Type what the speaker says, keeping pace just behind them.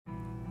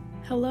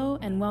Hello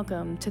and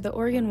welcome to the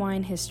Oregon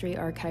Wine History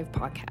Archive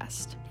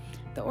podcast.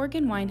 The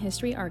Oregon Wine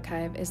History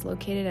Archive is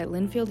located at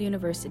Linfield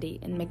University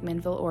in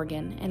McMinnville,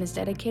 Oregon, and is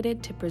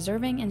dedicated to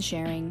preserving and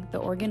sharing the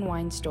Oregon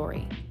wine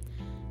story.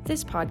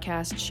 This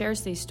podcast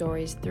shares these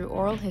stories through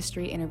oral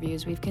history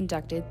interviews we've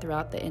conducted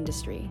throughout the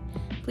industry.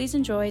 Please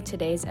enjoy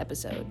today's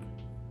episode.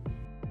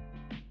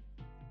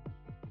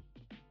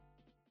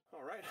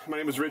 My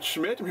name is Rich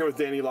Schmidt. I'm here with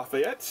Danie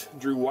Lafayette,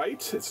 Drew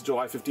White. It's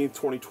July 15th,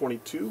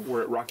 2022.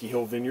 We're at Rocky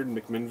Hill Vineyard in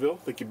McMinnville.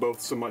 Thank you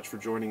both so much for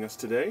joining us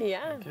today.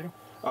 Yeah. Thank you.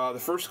 The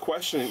first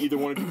question, and either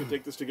one of you can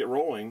take this to get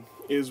rolling,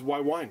 is why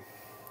wine?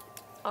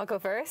 I'll go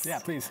first. Yeah,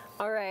 please.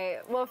 All right.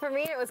 Well, for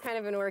me, it was kind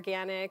of an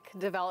organic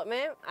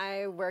development.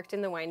 I worked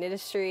in the wine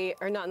industry,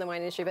 or not in the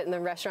wine industry, but in the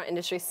restaurant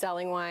industry,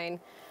 selling wine,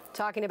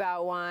 talking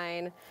about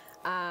wine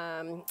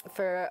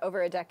for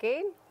over a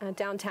decade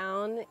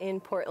downtown in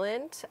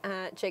Portland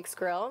at Jake's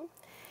Grill.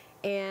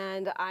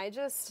 And I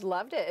just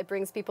loved it. It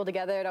brings people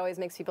together. It always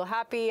makes people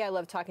happy. I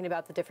love talking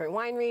about the different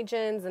wine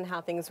regions and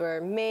how things were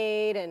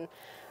made and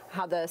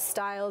how the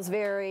styles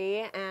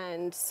vary.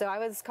 And so I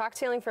was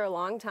cocktailing for a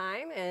long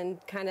time and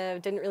kind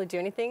of didn't really do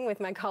anything with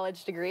my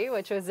college degree,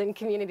 which was in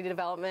community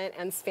development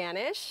and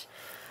Spanish.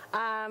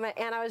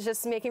 And I was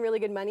just making really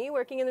good money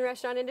working in the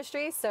restaurant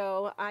industry,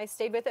 so I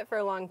stayed with it for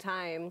a long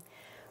time.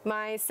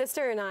 My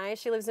sister and I,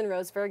 she lives in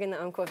Roseburg in the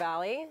Umpqua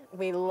Valley.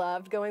 We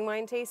loved going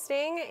wine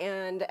tasting,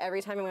 and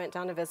every time I went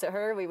down to visit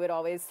her, we would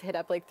always hit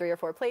up like 3 or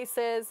 4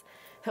 places.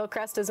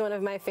 Hillcrest is one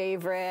of my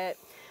favorite.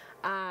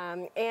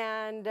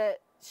 And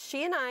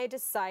she and I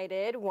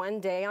decided one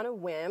day on a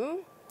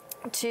whim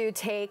to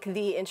take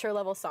the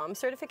intro-level Somm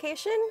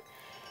certification.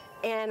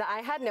 And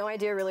I had no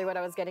idea really what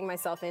I was getting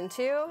myself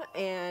into,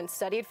 and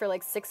studied for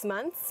like 6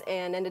 months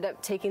and ended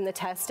up taking the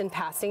test and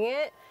passing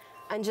it.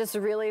 And just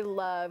really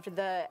loved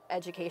the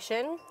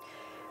education.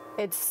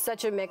 It's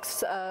such a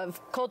mix of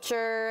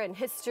culture and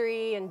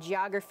history and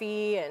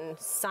geography and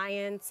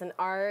science and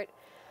art.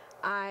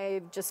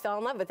 I just fell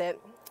in love with it.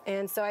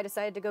 And so I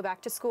decided to go back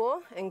to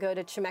school and go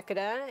to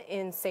Chemeketa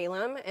in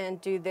Salem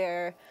and do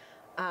their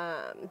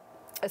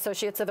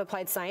Associates of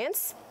Applied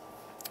Science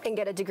and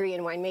get a degree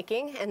in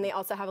winemaking. And they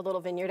also have a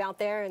little vineyard out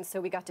there, and so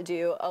we got to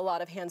do a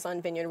lot of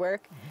hands-on vineyard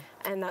work.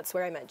 And that's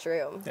where I met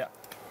Drew.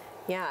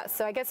 Yeah,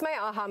 so I guess my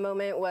aha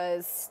moment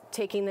was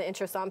taking the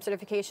Intro Somm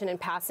certification and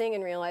passing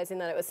and realizing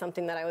that it was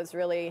something that I was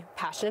really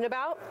passionate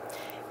about.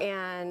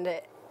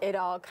 And it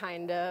all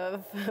kind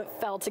of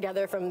fell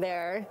together from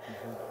there.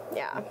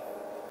 Yeah. How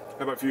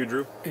about for you,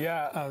 Drew?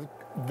 Yeah, a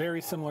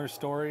very similar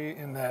story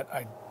in that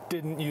I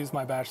didn't use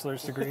my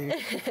bachelor's degree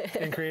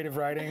in creative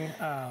writing.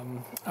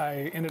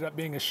 I ended up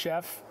being a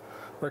chef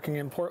working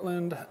in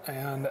Portland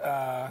and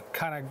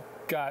kind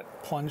of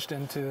got plunged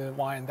into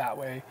wine that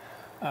way.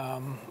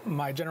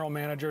 My general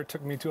manager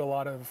took me to a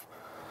lot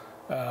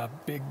of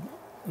big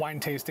wine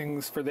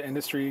tastings for the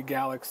industry,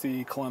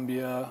 Galaxy,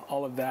 Columbia,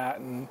 all of that,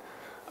 and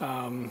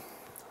I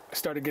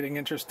started getting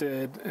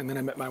interested, and then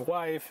I met my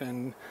wife,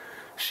 and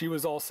she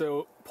was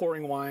also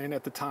pouring wine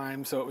at the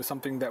time, so it was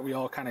something that we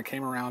all kind of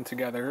came around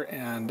together,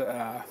 and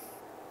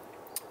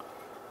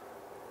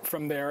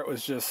from there it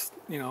was just,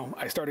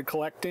 I started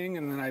collecting,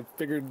 and then I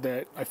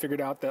figured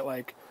out that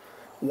like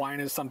wine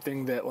is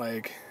something that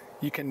like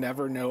you can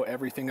never know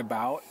everything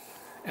about,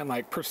 and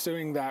like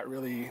pursuing that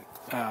really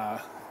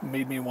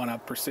made me want to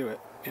pursue it,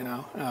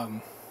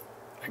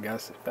 I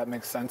guess, if that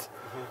makes sense.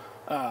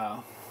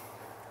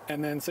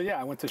 And then so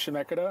I went to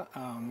Chemeketa,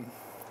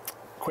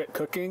 quit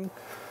cooking,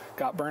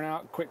 got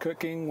burnout, quit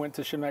cooking, went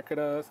to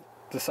Chemeketa,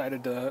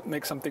 decided to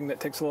make something that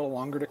takes a little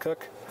longer to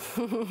cook,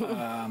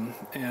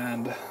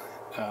 and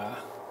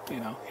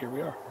here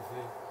we are.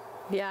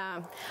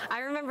 Yeah, I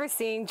remember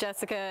seeing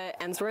Jessica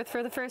Ensworth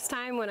for the first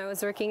time when I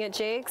was working at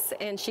Jake's,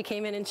 and she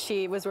came in and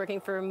she was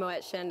working for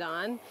Moet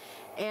Chandon,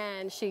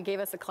 and she gave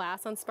us a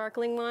class on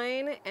sparkling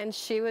wine, and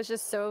she was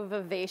just so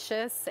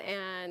vivacious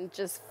and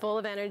just full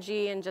of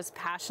energy and just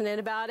passionate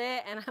about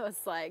it, and I was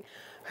like,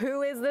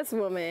 who is this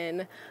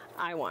woman?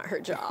 I want her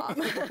job.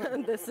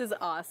 This is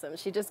awesome.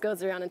 She just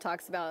goes around and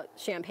talks about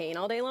champagne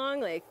all day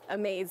long, like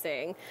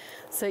amazing.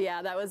 So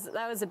yeah,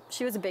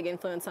 she was a big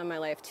influence on my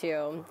life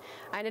too.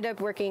 I ended up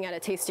working at a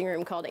tasting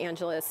room called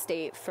Angela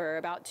Estate for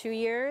about 2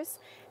 years,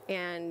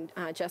 and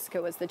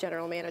Jessica was the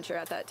general manager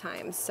at that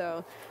time.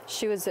 So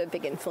she was a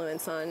big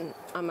influence on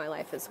my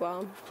life as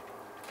well.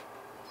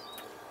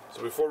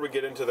 So before we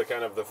get into the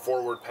kind of the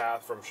forward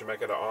path from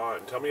Chemeketa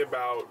on, tell me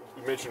about,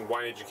 you mentioned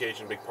wine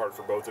education, big part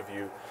for both of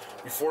you.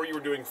 Before you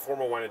were doing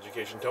formal wine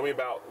education, tell me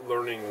about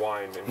learning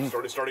wine and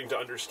starting to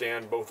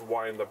understand both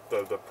wine,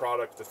 the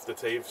product, the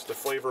taste, the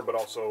flavor, but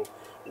also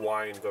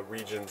wine, the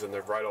regions and the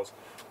varietals.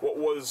 What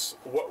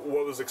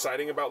was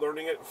exciting about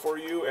learning it for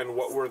you, and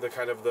what were the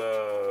kind of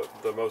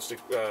the most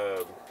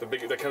the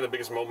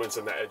biggest moments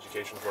in that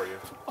education for you?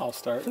 I'll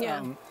start.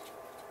 Yeah.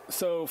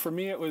 So for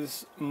me, it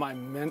was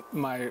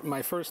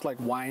my first like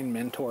wine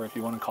mentor, if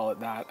you want to call it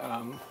that.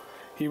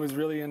 He was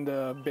really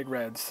into big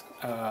reds,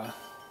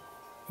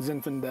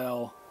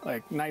 Zinfandel,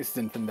 like nice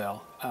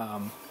Zinfandel,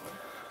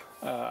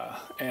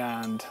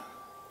 and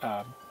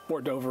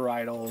Bordeaux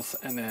varietals,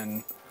 and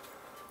then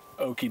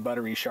oaky,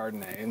 buttery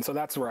Chardonnay. And so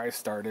that's where I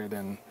started.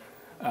 And,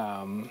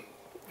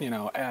 you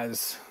know,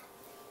 as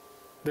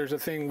there's a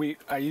thing,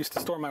 I used to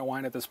store my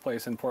wine at this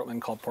place in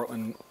Portland called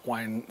Portland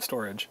Wine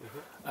Storage.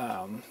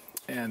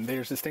 And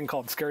there's this thing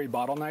called Scary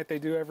Bottle Night they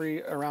do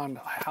around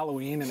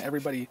Halloween, and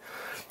everybody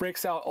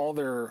breaks out all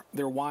their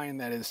wine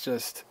that is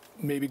just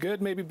maybe good,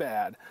 maybe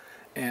bad.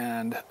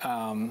 And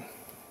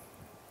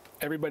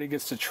everybody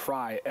gets to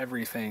try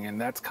everything, and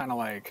that's kind of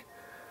like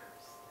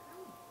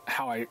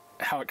how it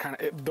kind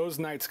of, those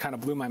nights kind of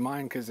blew my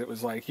mind, because it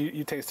was like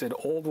you tasted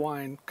old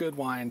wine, good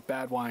wine,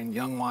 bad wine,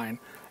 young wine,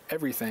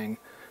 everything,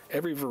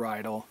 every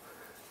varietal,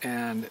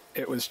 and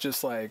it was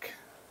just like,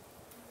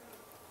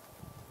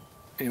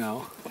 you know,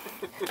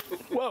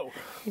 whoa,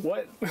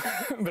 what?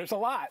 There's a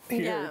lot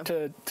here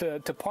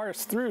to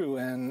parse through,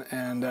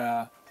 and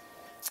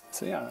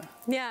so yeah.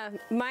 Yeah,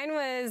 mine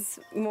was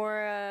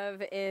more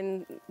of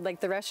in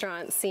like the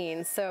restaurant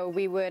scene. So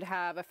we would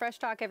have a fresh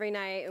talk every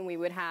night, and we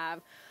would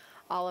have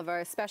all of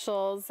our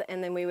specials,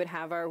 and then we would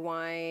have our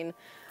wine,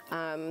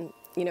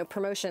 you know,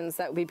 promotions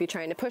that we'd be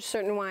trying to push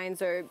certain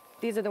wines, or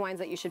these are the wines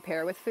that you should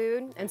pair with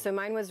food. And so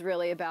mine was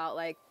really about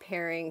like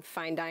pairing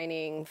fine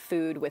dining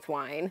food with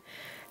wine.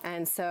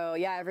 And so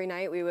yeah, every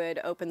night we would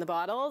open the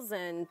bottles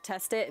and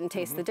test it and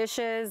taste the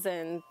dishes,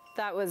 and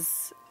that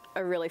was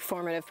a really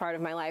formative part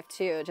of my life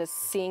too, just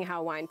seeing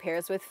how wine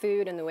pairs with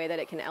food and the way that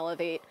it can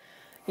elevate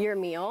your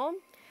meal.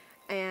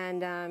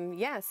 And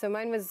yeah, so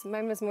mine was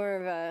more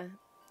of a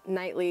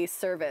nightly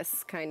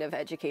service kind of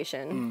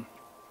education.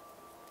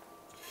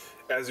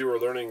 As you were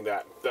learning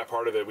that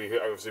part of it,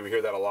 obviously we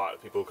hear that a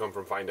lot. People who come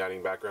from fine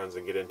dining backgrounds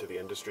and get into the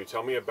industry.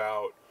 Tell me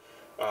about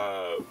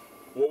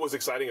what was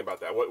exciting about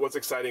that? What's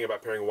exciting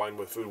about pairing wine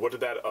with food? What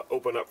did that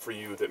open up for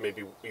you that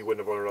maybe you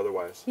wouldn't have learned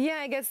otherwise? Yeah,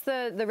 I guess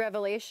the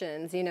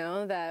revelations, you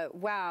know, that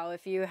wow,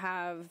 if you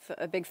have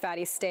a big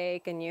fatty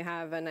steak and you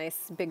have a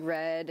nice big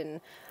red,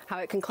 and how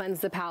it can cleanse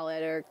the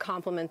palate or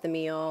complement the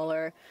meal,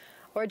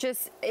 or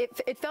just,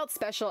 it felt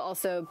special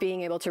also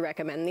being able to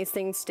recommend these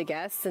things to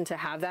guests and to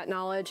have that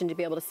knowledge and to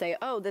be able to say,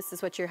 oh, this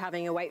is what you're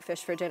having a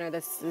whitefish for dinner,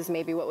 this is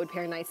maybe what would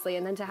pair nicely,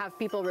 and then to have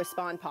people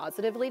respond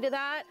positively to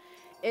that.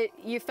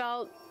 You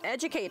felt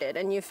educated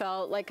and you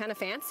felt like kind of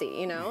fancy,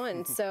 you know?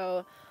 And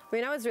so, I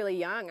mean, I was really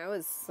young. I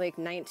was like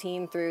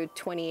 19 through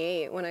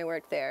 28 when I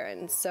worked there.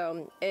 And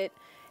so it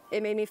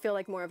made me feel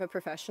like more of a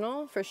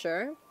professional, for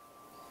sure.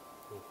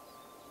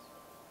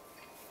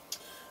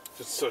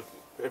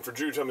 And for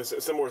Drew, tell me a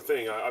similar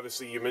thing.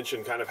 Obviously, you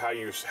mentioned kind of how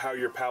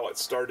your palate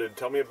started.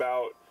 Tell me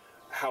about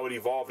how it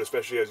evolved,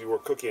 especially as you were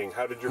cooking.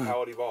 How did your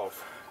palate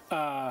evolve?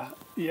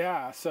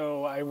 Yeah,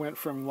 so I went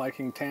from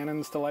liking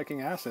tannins to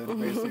liking acid,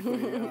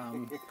 basically.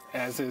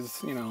 As is,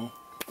 you know,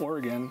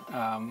 Oregon,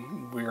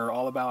 we're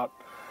all about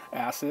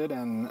acid,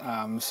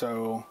 and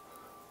so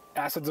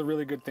acid's a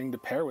really good thing to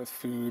pair with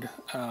food.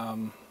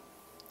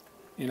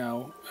 You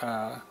know,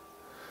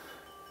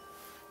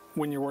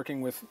 when you're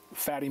working with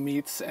fatty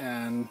meats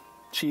and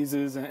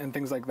cheeses and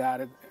things like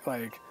that,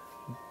 like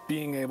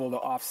being able to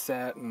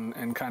offset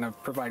and kind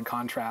of provide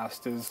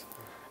contrast is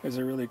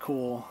a really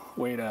cool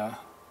way to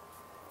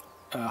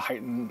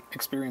heighten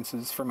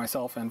experiences for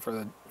myself and for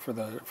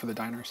the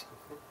diners.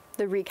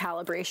 The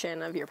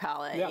recalibration of your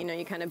palate, you know,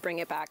 you kind of bring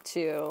it back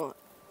to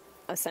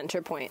a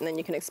center point, and then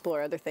you can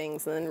explore other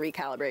things, and then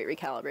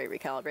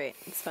recalibrate.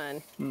 It's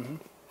fun.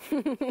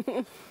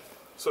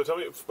 So tell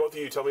me, both of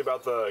you, tell me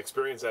about the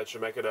experience at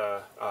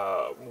Chemeketa,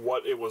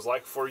 what it was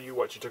like for you,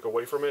 what you took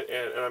away from it,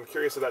 and I'm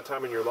curious at that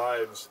time in your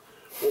lives,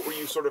 what were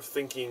you sort of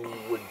thinking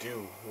you would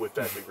do with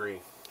that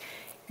degree?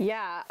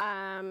 Yeah,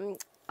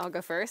 I'll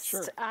go first.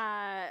 Sure.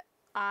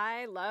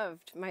 I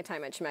loved my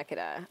time at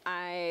Chemeketa.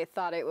 I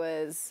thought it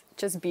was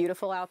just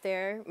beautiful out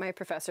there. My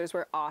professors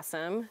were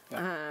awesome.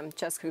 Yeah.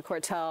 Jessica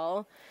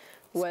Cortell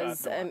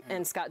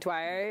and Scott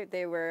Dwyer.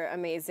 They were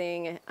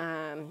amazing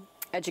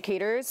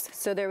educators.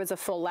 So there was a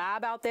full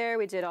lab out there.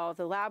 We did all of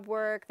the lab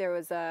work. There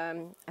was, I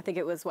think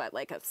it was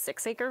like a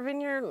 6-acre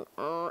vineyard?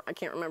 I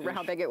can't remember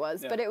how big it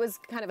was, but it was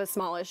kind of a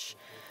smallish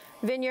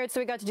vineyard, so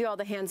we got to do all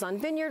the hands-on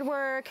vineyard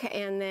work,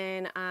 and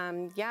then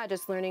yeah,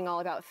 just learning all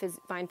about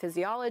vine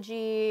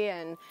physiology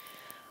and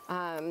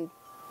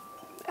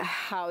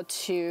how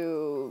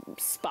to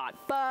spot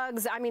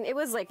bugs. I mean, it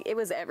was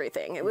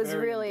everything. It was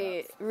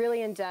really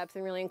in depth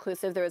and really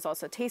inclusive. There was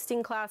also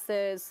tasting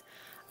classes.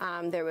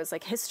 There was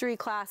like history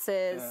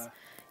classes.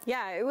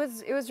 Yeah, it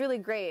was really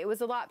great. It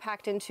was a lot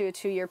packed into a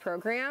 2-year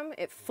program.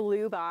 It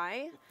flew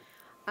by.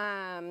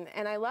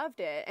 And I loved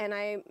it, and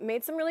I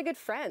made some really good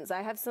friends.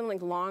 I have some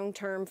like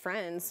long-term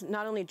friends,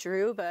 not only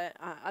Drew, but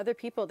other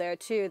people there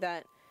too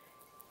that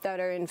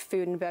are in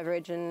food and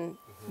beverage and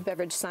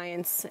beverage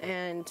science.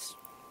 And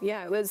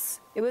yeah, it was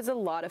a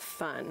lot of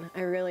fun.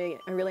 I really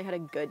had a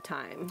good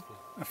time.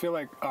 I feel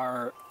like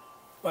a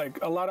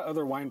lot of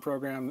other wine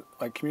programs,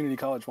 like community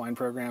college wine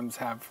programs,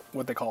 have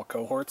what they call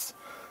cohorts,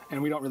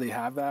 and we don't really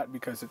have that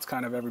because it's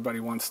kind of everybody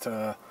wants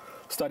to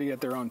study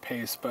at their own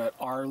pace. But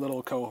our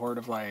little cohort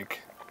of like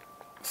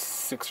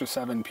 6 or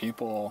 7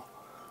 people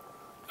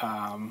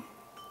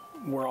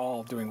we're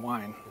all doing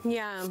wine.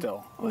 Yeah.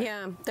 Still.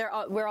 Yeah.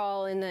 We're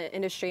all in the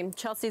industry.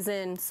 Chelsea's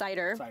in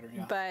cider. Cider,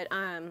 yeah. But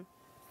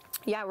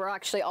yeah, we're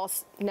actually all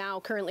now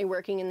currently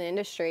working in the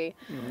industry.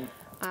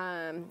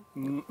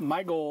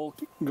 My goal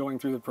going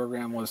through the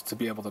program was to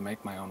be able to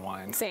make my own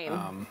wine.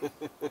 Same.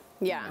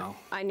 Yeah. You know,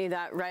 I knew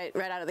that right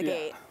out of the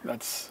gate.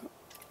 That's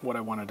what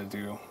I wanted to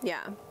do.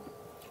 Yeah.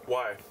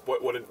 Why?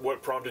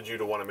 What prompted you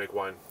to want to make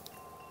wine?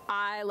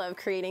 I love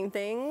creating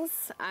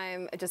things.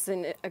 I'm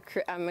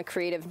a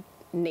creative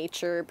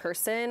nature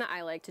person.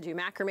 I like to do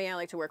macrame. I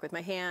like to work with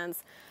my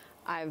hands.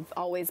 I've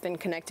always been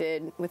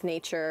connected with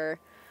nature.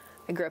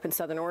 I grew up in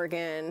Southern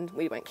Oregon.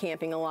 We went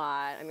camping a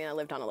lot. I mean, I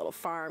lived on a little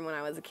farm when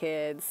I was a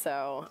kid,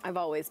 so I've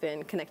always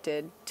been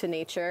connected to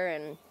nature,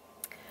 and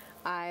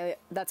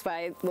that's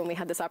why when we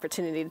had this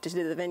opportunity to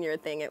do the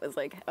vineyard thing, it was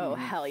like, oh,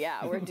 hell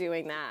yeah, we're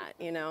doing that,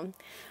 you know?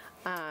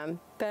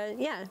 But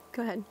yeah,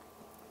 go ahead.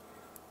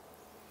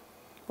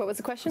 What was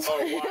the question?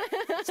 Oh,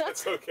 why?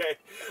 That's okay.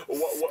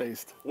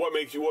 What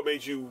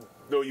made you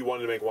know you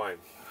wanted to make wine?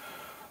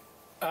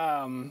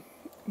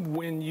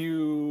 When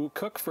you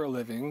cook for a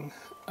living,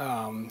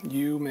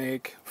 you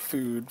make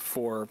food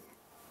for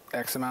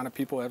X amount of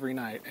people every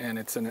night, and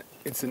it's an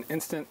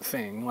instant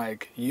thing.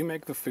 Like, you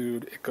make the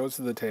food, it goes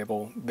to the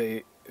table,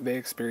 they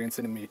experience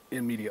it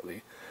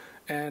immediately,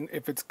 and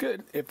if it's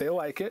good, if they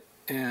like it,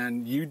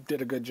 and you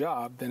did a good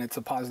job, then it's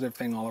a positive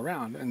thing all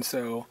around. And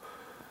so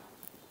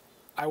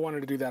I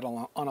wanted to do that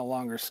on a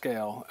longer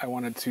scale. I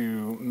wanted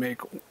to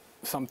make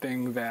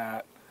something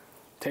that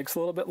takes a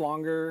little bit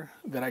longer,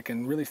 that I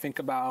can really think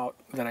about,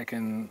 that I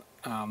can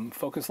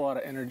focus a lot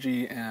of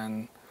energy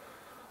and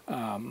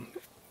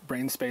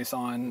brain space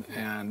on,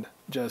 and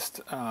just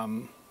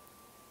kind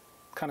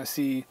of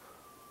see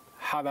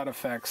how that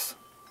affects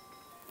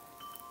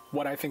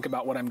what I think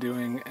about what I'm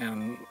doing,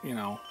 and, you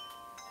know,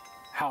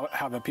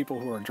 how the people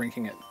who are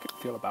drinking it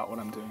feel about what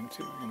I'm doing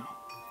too, you know.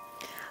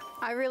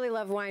 I really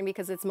love wine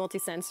because it's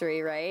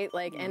multisensory, right?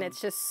 Like, and it's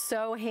just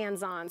so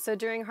hands-on. So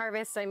during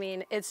harvest, I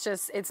mean, it's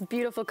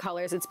beautiful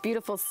colors, it's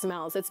beautiful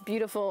smells, it's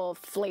beautiful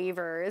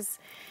flavors,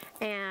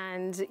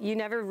 and you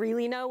never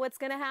really know what's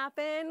gonna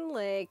happen.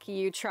 Like,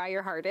 you try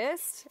your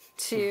hardest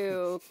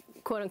to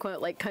quote unquote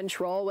like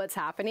control what's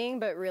happening,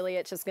 but really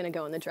it's just gonna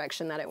go in the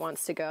direction that it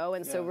wants to go.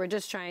 And so we're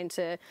just trying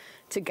to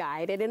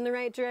guide it in the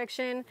right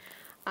direction.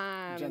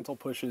 Gentle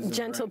pushes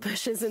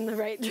in the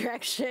right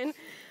direction.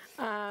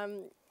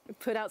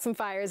 Put out some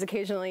fires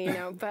occasionally, you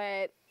know,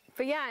 but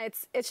yeah,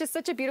 it's just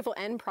such a beautiful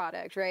end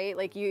product, right?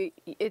 Like,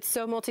 it's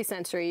so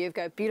multisensory. You've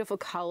got beautiful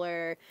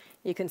color,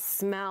 you can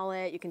smell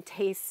it, you can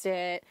taste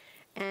it,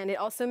 and it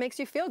also makes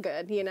you feel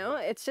good, you know?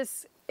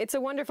 It's a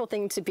wonderful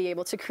thing to be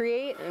able to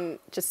create, and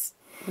just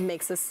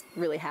makes us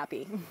really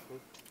happy.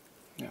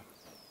 Yeah.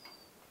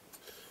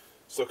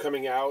 So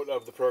coming out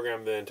of the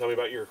program, then, tell me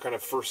about your kind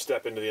of first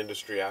step into the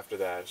industry after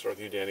that. Start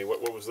with you, Danie.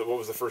 What was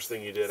the first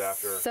thing you did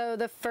after? So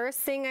the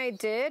first thing I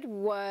did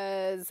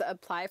was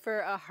apply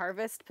for a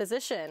harvest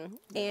position,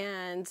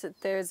 and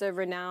there's a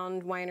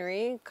renowned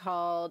winery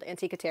called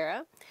Antica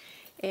Terra,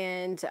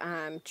 and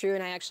Drew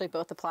and I actually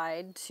both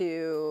applied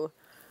to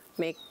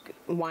make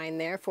wine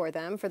there for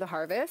them for the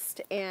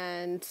harvest.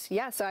 And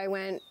yeah, so I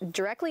went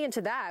directly into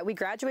that. We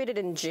graduated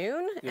in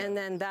June, and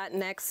then that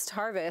next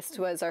harvest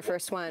was our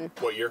first one.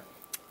 What year?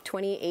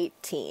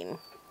 2018.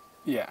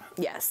 Yeah.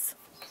 Yes.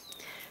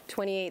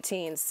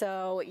 2018.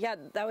 So yeah,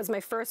 that was my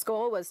first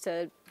goal, was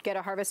to get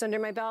a harvest under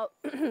my belt.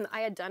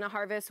 I had done a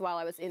harvest while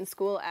I was in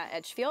school at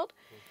Edgefield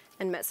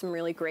and met some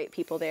really great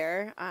people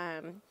there.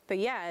 But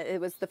yeah,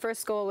 the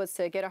first goal was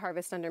to get a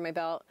harvest under my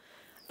belt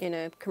in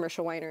a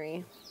commercial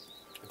winery.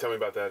 Tell me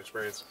about that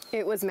experience.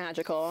 It was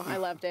magical. I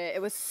loved it.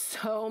 It was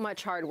so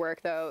much hard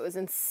work, though. It was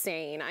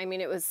insane. I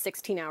mean, it was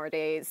 16-hour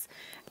days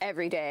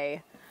every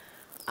day.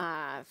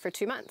 For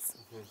 2 months.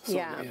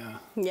 Yeah.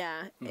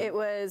 It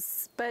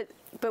was, but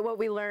what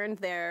we learned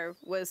there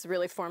was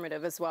really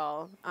formative as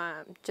well.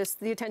 Just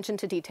the attention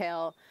to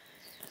detail,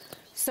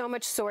 so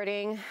much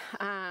sorting,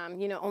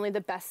 you know, only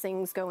the best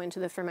things go into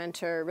the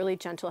fermenter, really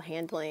gentle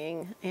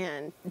handling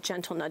and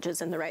gentle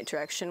nudges in the right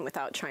direction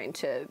without trying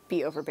to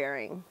be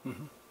overbearing.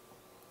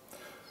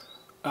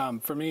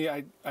 For me,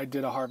 I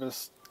did a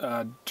harvest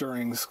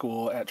during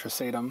school at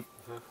Trisatum.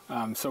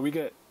 So we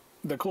get,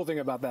 the cool thing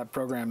about that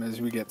program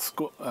is we get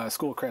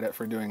school credit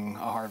for doing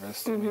a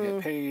harvest. We get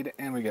paid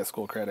and we get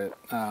school credit.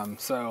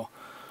 So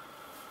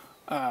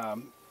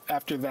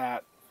after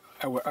that,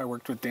 I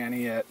worked with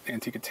Danie at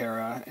Antica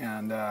Terra,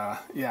 and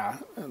yeah,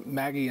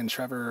 Maggie and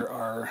Trevor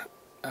are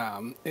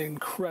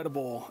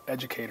incredible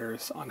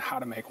educators on how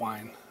to make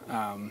wine.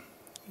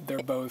 They're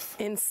both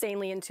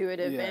insanely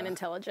intuitive and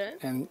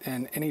intelligent.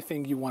 And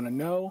anything you want to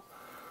know,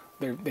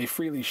 they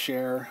freely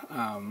share.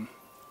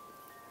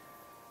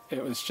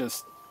 It was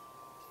just,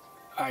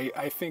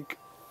 I think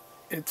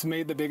it's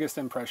made the biggest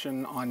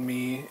impression on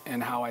me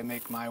and how I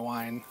make my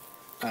wine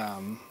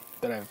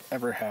that I've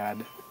ever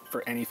had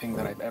for anything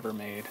that I've ever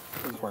made.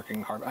 Was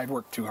working hard. I'd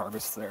worked 2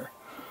 harvests there.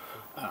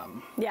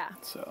 Yeah.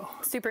 So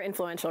Super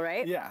influential,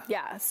 right? Yeah.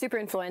 Yeah, super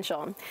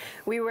influential.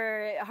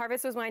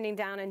 Harvest was winding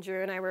down and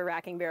Drew and I were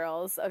racking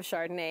barrels of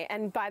Chardonnay.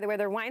 And by the way,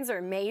 their wines are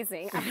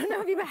amazing. I don't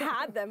know if you've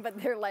had them,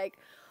 but they're like,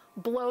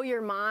 blow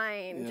your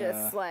mind,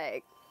 just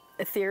like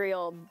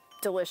ethereal,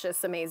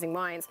 delicious, amazing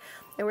wines.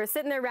 And we're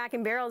sitting there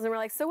racking barrels and we're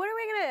like, so what are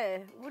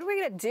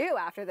we gonna do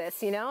after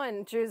this, you know?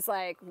 And Drew's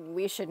like,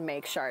 we should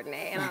make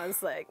Chardonnay. And I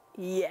was like,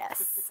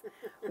 yes,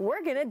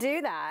 we're gonna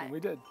do that. And we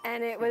did.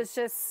 And it was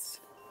just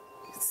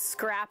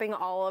scrapping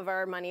all of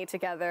our money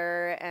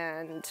together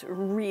and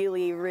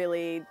really,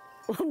 really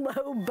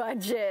low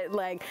budget,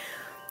 like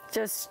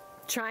just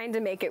trying to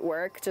make it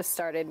work. Just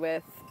started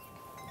with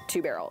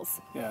 2 barrels.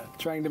 Yeah,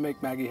 trying to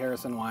make Maggie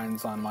Harrison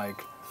wines on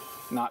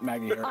not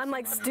Maggie Harrison. On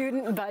like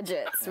student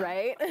budgets,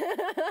 right?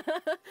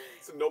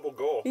 It's a noble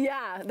goal.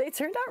 Yeah, they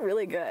turned out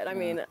really good. I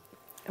mean,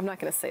 I'm not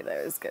going to say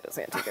they're as good as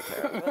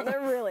Antiquitera, but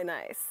they're really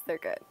nice. They're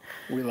good.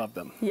 We love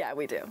them. Yeah,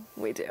 we do.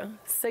 We do.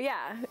 So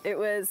yeah, it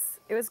was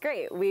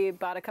great. We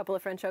bought a couple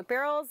of French oak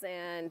barrels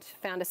and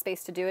found a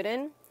space to do it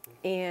in,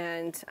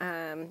 and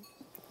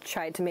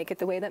tried to make it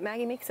the way that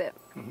Maggie makes it.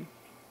 Mm-hmm.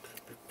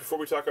 Before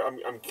we talk,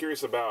 I'm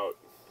curious about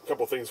a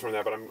couple things from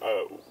that, but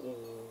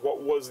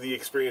what was the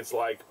experience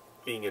like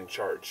being in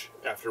charge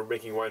after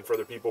making wine for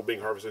other people, being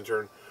harvest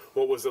intern?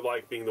 What was it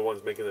like being the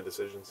ones making the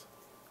decisions?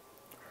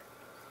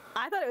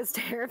 I thought it was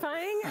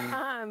terrifying,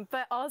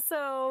 but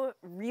also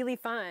really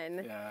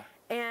fun. Yeah.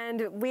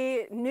 And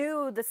we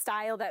knew the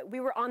style that we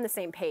were on the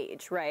same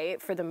page,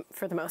 right? For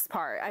the most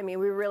part. I mean,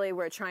 we really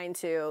were trying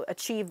to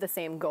achieve the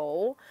same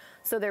goal.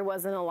 So there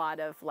wasn't a lot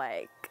of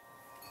like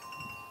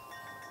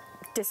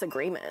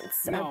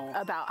disagreements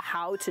about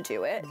how to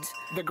do it.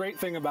 The great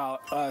thing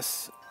about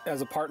us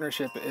as a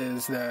partnership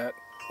is that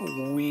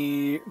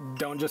we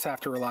don't just have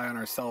to rely on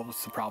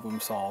ourselves to problem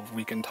solve.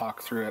 We can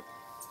talk through it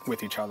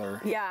with each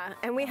other. Yeah,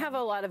 and we have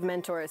a lot of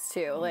mentors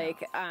too,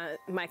 like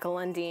Michael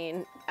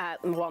Lundeen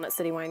at Walnut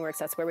City Wineworks.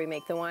 That's where we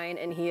make the wine,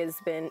 and he has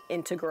been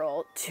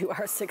integral to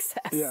our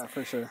success. Yeah,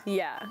 for sure.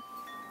 Yeah.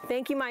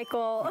 Thank you,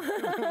 Michael.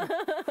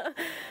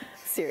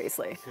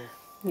 Seriously.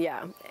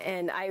 Yeah,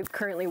 and I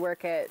currently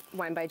work at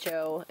Wine by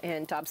Joe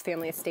and Dobbes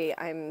Family Estate.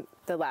 I'm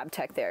the lab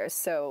tech there,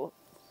 so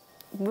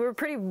we're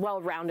pretty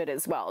well-rounded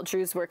as well.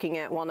 Drew's working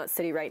at Walnut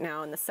City right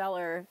now in the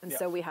cellar, and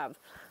so we have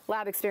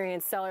lab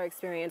experience, cellar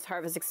experience,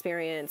 harvest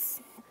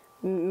experience,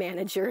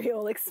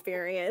 managerial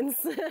experience.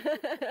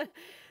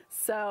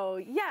 So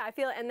yeah, I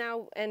feel,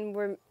 and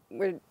we're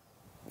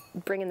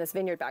bringing this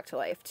vineyard back to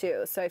life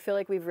too. So I feel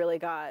like we've really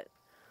got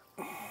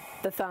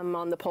the thumb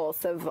on the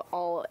pulse of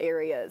all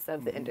areas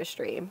of the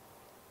industry.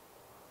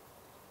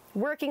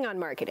 Working on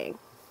marketing.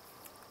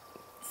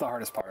 It's the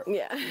hardest part.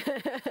 Yeah.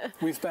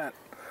 We spent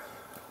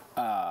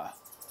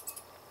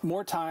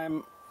more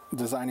time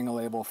designing a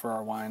label for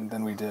our wine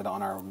than we did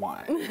on our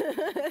wine.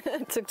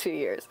 It took 2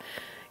 years.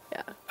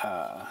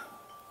 Yeah.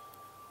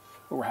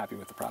 We're happy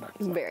with the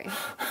product. So. Very.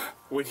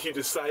 When you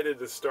decided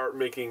to start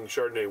making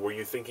Chardonnay, were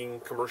you thinking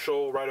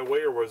commercial right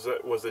away, or was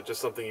it just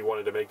something you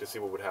wanted to make to see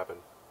what would happen?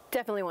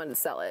 Definitely wanted to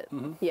sell it.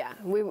 Mm-hmm. Yeah.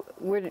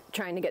 We're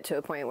trying to get to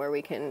a point where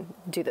we can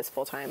do this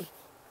full time.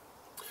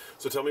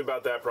 So tell me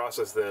about that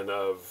process then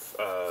of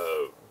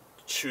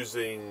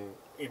choosing.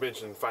 You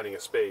mentioned finding a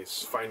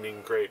space,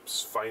 finding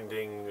grapes,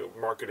 finding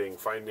marketing,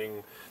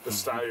 finding the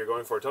style you're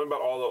going for. Tell me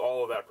about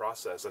all of that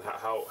process and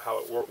how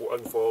it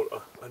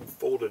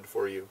unfolded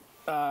for you.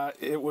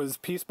 It was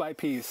piece by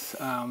piece.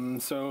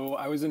 So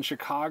I was in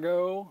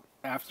Chicago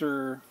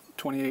after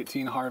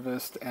 2018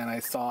 harvest, and I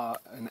saw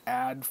an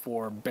ad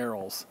for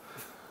barrels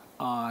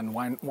on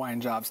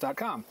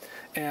winejobs.com,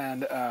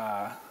 and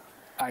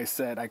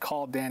I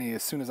called Danie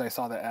as soon as I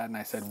saw the ad, and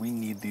I said, we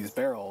need these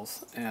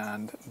barrels,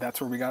 and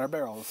that's where we got our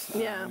barrels.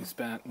 Yeah. We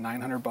spent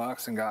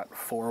 $900 and got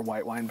 4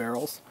 white wine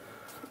barrels,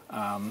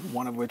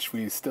 one of which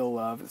we still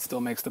love. It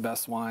still makes the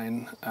best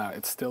wine.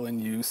 It's still in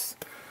use.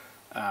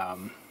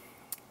 And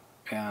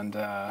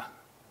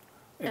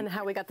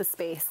how we got the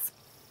space.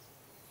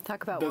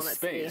 Talk about the Walnut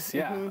space, City.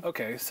 yeah. Mm-hmm.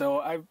 Okay,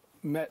 so I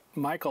met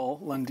Michael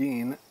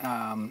Lundeen.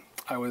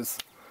 I was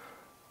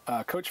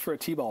a coach for a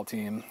t-ball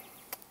team,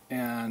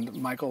 and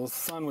Michael's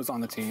son was on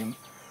the team,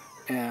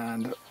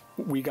 and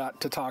we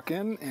got to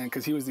talking, and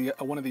because he was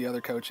one of the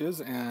other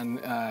coaches, and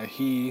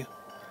he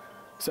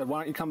said, "Why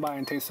don't you come by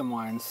and taste some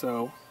wine?"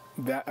 So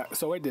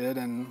I did,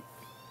 and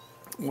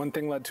one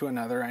thing led to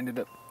another. I ended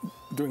up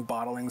doing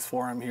bottlings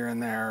for him here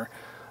and there.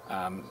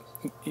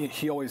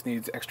 He always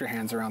needs extra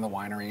hands around the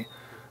winery,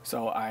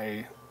 so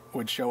I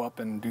would show up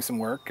and do some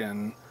work.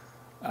 And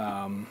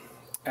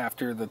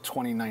after the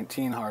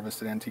 2019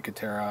 harvest at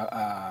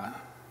Antiquitera,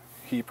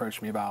 he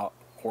approached me about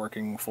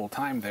working full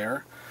time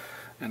there,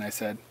 and I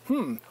said,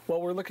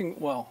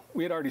 well,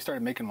 we had already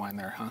started making wine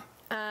there, huh?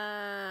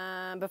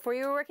 Before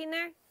you were working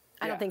there?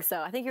 I don't think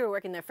so. I think you were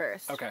working there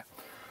first. Okay.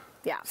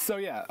 Yeah. So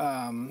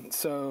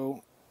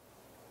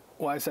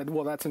I said,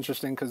 well, that's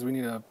interesting because we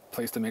need a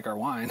place to make our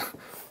wine.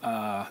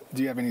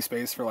 Do you have any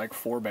space for like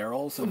 4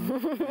 barrels? And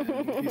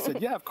he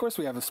said, yeah, of course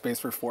we have a space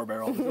for 4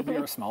 barrels. It'll be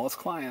our smallest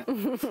client.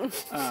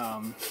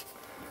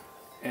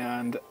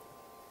 And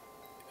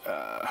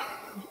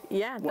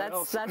Yeah,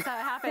 else? that's how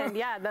it happened.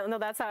 Yeah, no,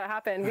 that's how it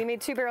happened. We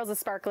made 2 barrels of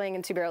sparkling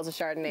and 2 barrels of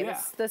Chardonnay.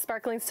 Yeah. The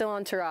sparkling's still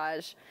on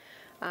tirage.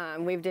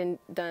 We've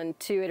done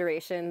 2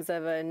 iterations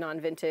of a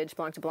non-vintage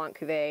Blanc de Blanc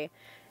cuvee,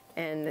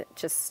 and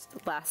just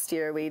last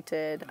year we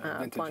did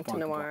Blanc de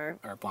Noir.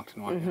 Or Blanc de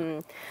Noir.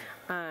 Yeah.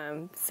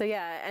 So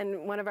yeah,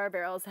 and one of our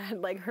barrels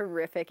had like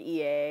horrific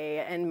EA,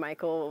 and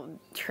Michael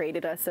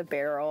traded us a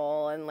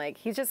barrel, and like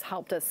he just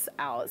helped us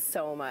out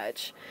so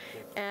much,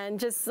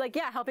 and just like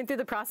helping through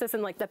the process,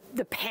 and like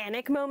the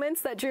panic moments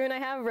that Drew and I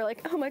have. We're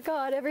like, oh my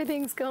God,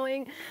 everything's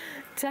going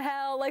to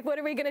hell. Like, what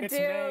are we gonna do? It's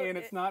May and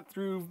it's not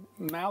through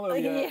Mallow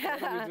yet. Yeah.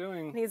 What are we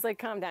doing? And he's like,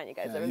 calm down, you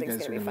guys. Yeah, Everything's you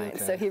guys gonna be are gonna fine.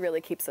 be So okay. he really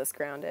keeps us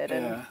grounded.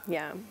 And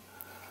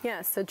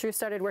yeah. So Drew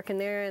started working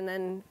there, and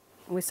then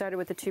we started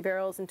with the 2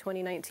 barrels in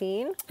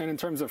 2019. And in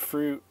terms of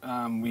fruit,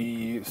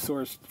 we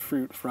sourced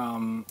fruit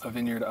from a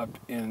vineyard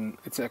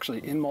it's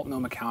actually in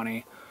Multnomah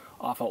County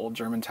off of Old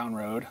Germantown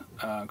Road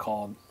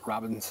called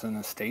Robinson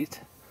Estate.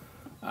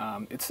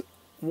 It's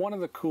one of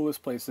the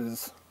coolest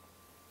places,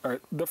 or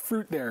the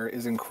fruit there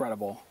is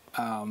incredible.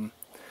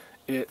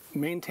 It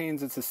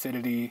maintains its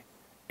acidity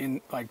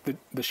in, like the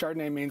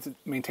Chardonnay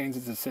maintains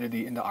its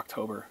acidity into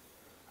October.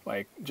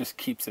 Like, just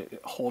keeps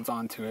it holds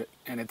on to it.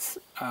 And it's,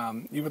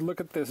 you would look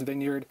at this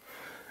vineyard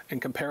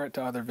and compare it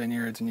to other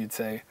vineyards and you'd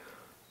say,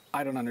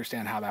 I don't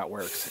understand how that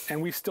works.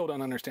 And we still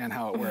don't understand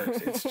how it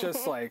works. It's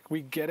just like,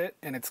 we get it,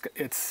 and it's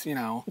it's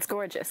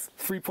gorgeous.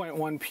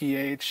 3.1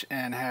 pH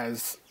and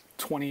has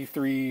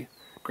 23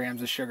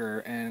 grams of sugar,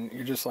 and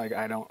you're just like,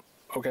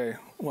 okay,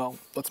 well,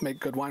 let's make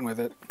good wine with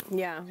it.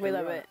 Yeah, we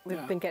love it.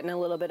 We've been getting a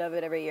little bit of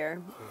it every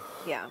year.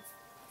 Yeah.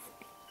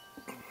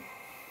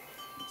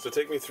 So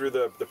take me through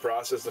the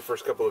process, the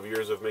first couple of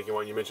years of making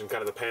wine. You mentioned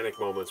kind of the panic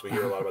moments. We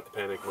hear a lot about the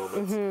panic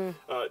moments.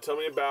 Tell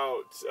me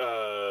about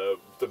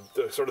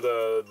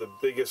the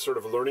biggest sort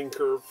of learning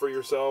curve for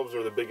yourselves,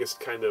 or the biggest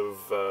kind of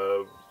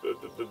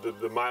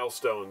the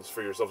milestones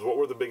for yourselves. What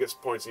were the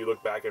biggest points that you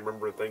look back and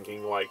remember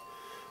thinking, like,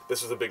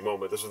 this was a big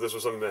moment. This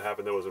was something that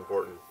happened that was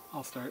important.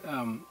 I'll start.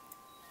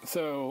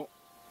 So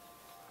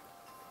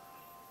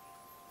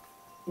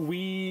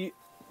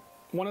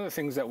one of the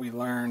things that we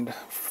learned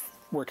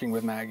working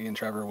with Maggie and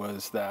Trevor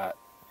was that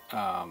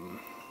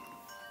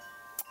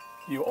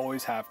you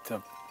always have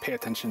to pay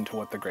attention to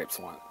what the grapes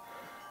want.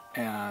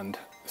 And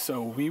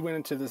so we went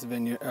into this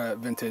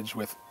vintage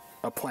with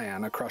a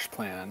plan, a crush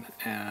plan,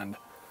 and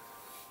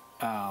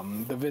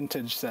the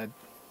vintage said,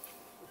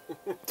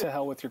 to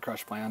hell with your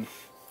crush plan.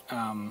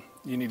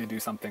 You need to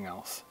do something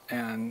else.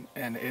 And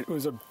it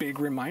was a big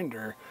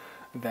reminder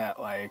that,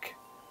 like,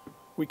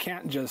 we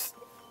can't just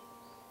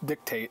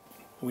dictate.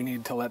 We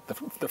need to let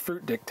the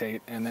fruit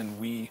dictate, and then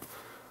we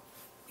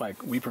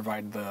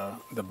provide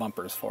the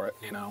bumpers for it,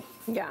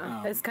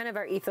 Yeah, it's kind of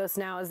our ethos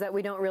now, is that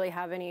we don't really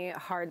have any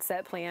hard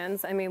set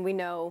plans. I mean, we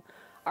know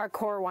our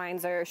core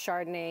wines are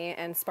Chardonnay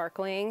and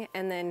sparkling,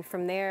 and then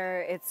from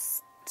there it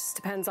just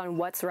depends on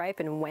what's ripe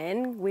and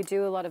when. We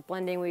do a lot of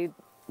blending.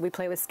 We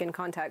play with skin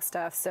contact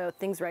stuff, so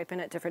things ripen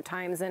at different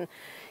times, and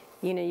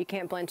you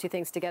can't blend 2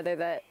 things together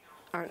that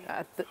aren't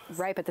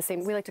ripe at the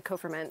same. We like to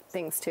co-ferment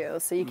things too,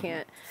 so you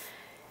can't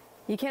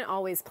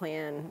always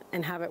plan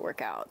and have it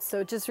work out.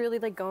 So just really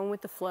like going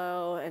with the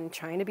flow and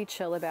trying to be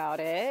chill about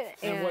it.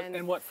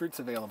 And what fruit's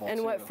available. And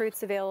too. what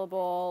fruit's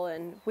available.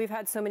 And we've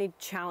had so many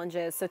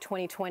challenges. So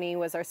 2020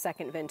 was our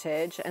second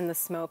vintage, and the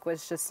smoke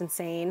was just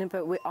insane.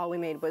 But all we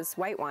made was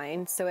white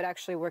wine, so it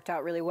actually worked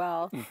out really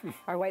well.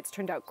 Our whites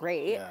turned out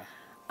great. Yeah.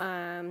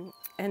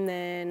 And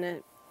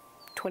then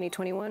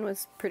 2021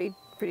 was pretty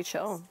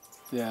chill.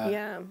 Yeah.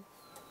 Yeah.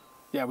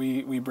 Yeah,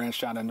 we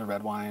branched out into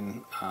red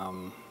wine.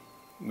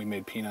 We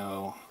made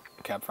Pinot,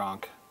 Cab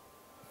Franc.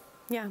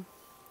 Yeah,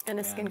 and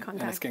a skin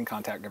contact. And a skin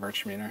contact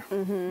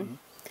Gewürztraminer.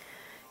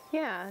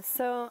 Yeah,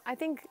 so I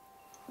think,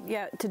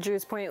 to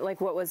Drew's point,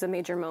 like, what was a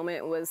major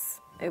moment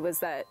was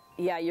that,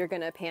 you're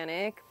going to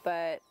panic,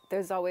 but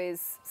there's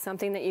always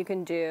something that you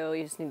can do.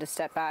 You just need to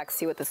step back,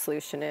 see what the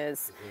solution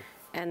is,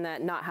 and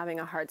that not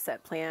having a hard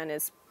set plan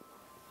is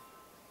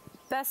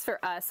best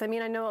for us. I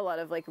mean, I know a lot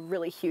of like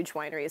really huge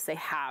wineries, they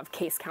have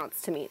case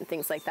counts to meet and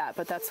things like that,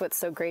 but that's what's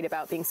so great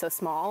about being so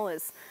small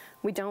is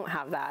we don't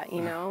have that,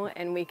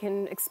 and we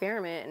can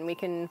experiment and we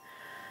can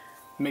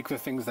make the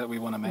things that we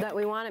want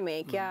to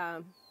make.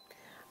 Yeah.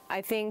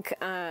 I think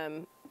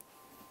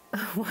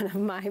one of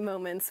my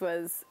moments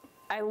was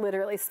I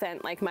literally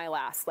spent like my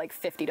last like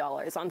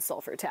 $50 on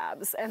sulfur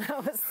tabs, and I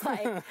was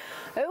like,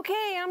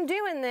 okay, I'm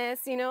doing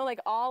this, like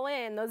all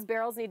in. Those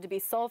barrels need to be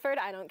sulfured.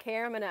 I don't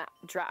care.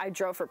 I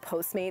drove for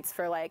Postmates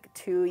for like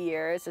 2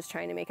 years, just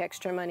trying to make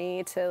extra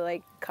money to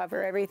like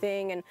cover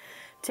everything, and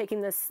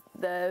taking the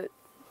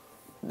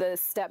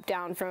step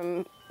down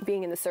from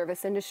being in the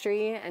service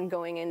industry and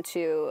going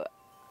into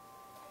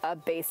a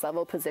base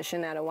level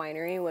position at a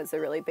winery was a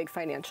really big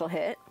financial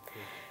hit,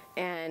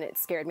 and it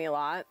scared me a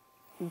lot.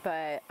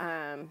 But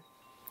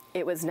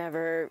it was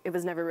never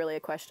really a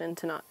question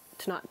to not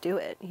do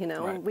it.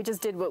 Right. We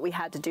just did what we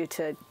had to do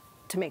to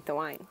make the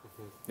wine.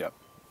 Yep.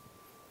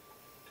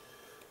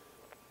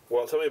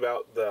 Well, tell me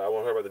about I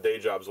want to talk about the day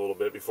jobs a little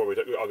bit before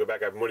I'll go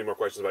back. I have many more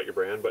questions about your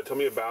brand, but tell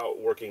me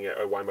about working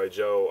at Wine by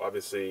Joe.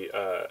 Obviously,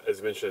 as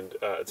you mentioned,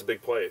 it's a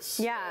big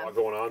place. Yeah. A lot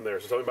going on there.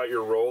 So tell me about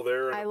your role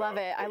there. I love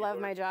it. I love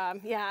my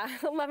job. Yeah,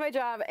 I love my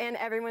job, and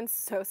everyone's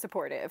so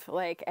supportive.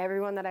 Like,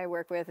 everyone that I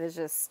work with is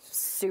just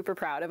super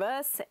proud of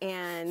us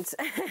and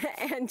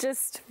and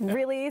just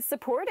really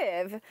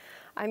supportive.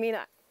 I mean,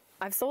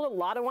 I've sold a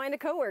lot of wine to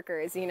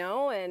coworkers, you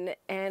know, and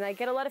I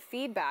get a lot of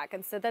feedback.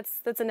 And so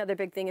that's another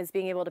big thing, is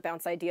being able to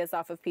bounce ideas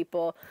off of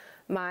people.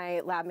 My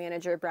lab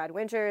manager, Brad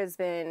Winter, has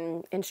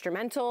been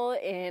instrumental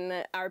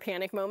in our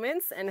panic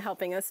moments and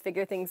helping us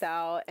figure things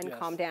out and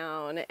calm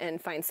down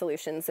and find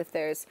solutions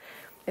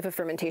if a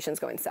fermentation's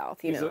going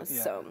south, you know.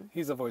 So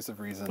he's a voice of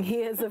reason. He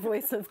is a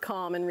voice of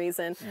calm and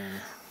reason. So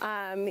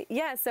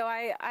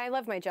I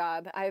love my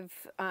job. I've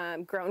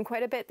grown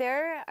quite a bit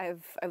there.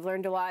 I've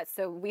learned a lot.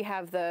 So we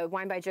have the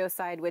Wine by Joe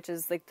side, which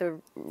is like the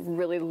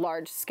really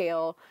large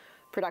scale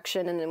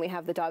production, and then we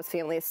have the Dobbes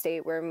family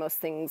estate, where most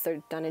things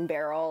are done in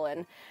barrel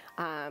and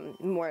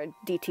more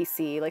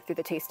DTC, like through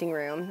the tasting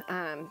room.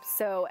 And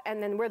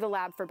then we're the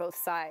lab for both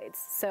sides.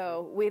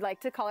 So we like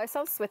to call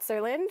ourselves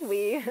Switzerland.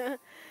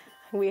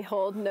 We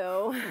hold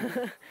no,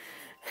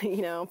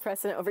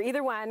 precedent over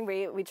either one.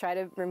 We try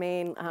to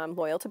remain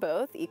loyal to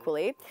both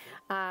equally.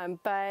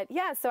 But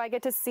yeah, so I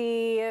get to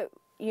see,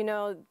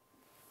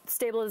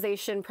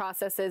 stabilization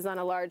processes on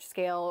a large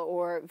scale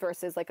or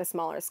versus like a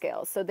smaller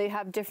scale. So they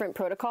have different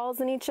protocols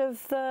in each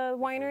of the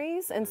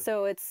wineries, and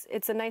so it's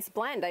a nice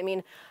blend. I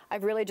mean,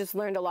 I've really just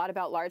learned a lot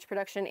about large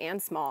production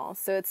and small.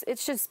 So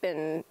it's just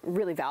been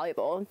really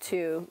valuable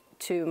to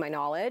my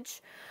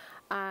knowledge.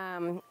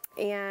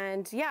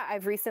 And yeah,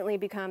 I've recently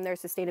become their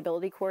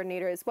sustainability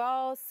coordinator as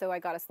well. So I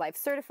got us life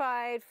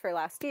certified for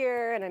last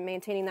year, and I'm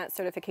maintaining that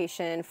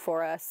certification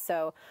for us.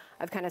 So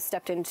I've kind of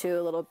stepped into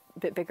a little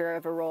bit bigger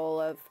of a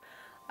role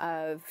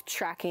of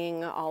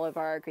tracking all of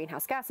our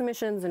greenhouse gas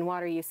emissions and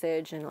water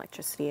usage and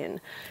electricity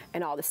and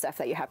all the stuff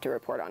that you have to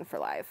report on for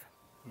live.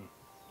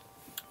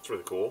 It's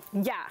really cool.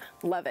 Yeah,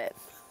 love it.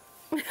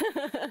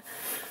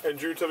 And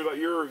Drew, tell me about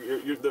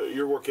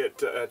your work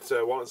at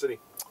Walnut City.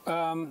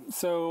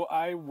 So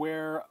I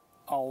wear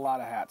a lot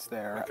of hats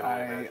there.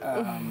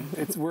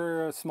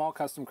 We're a small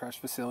custom crush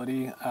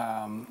facility.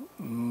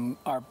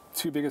 Our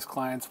two biggest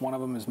clients, one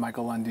of them is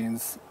Michael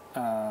Lundin's,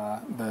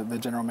 the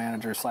general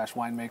manager /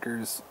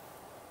 winemaker's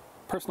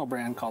personal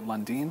brand called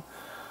Lundin.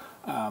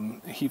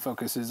 He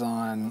focuses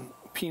on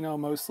Pinot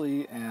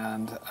mostly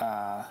and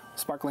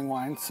sparkling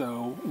wine.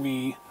 So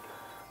we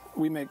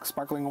make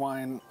sparkling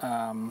wine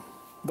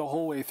the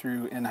whole way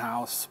through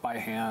in-house by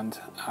hand.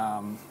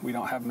 We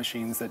don't have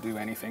machines that do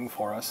anything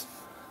for us.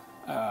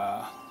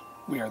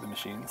 We are the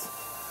machines.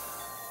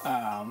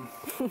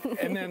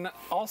 And then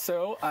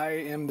also I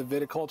am the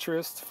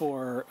viticulturist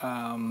for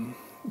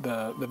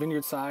the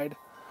vineyard side.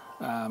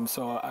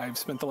 So I've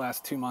spent the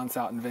last 2 months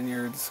out in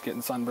vineyards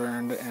getting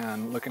sunburned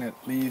and looking at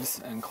leaves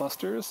and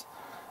clusters.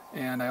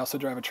 And I also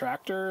drive a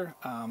tractor.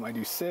 I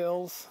do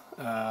sales.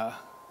 I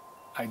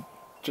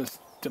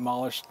just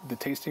demolished the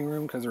tasting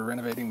room because we're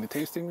renovating the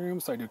tasting room,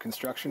 so I do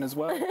construction as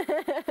well.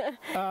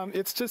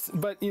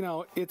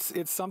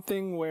 It's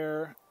something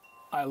where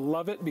I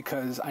love it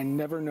because I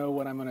never know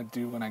what I'm going to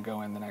do when I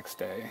go in the next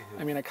day.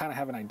 I mean, I kind of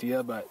have an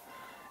idea, but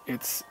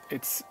it's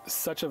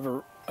such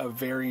a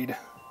varied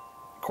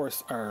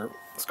course or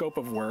scope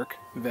of work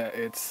that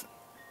it's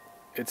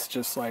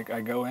just like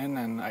I go in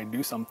and I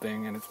do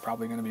something and it's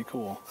probably going to be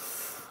cool.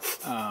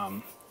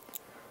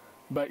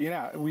 But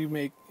yeah, we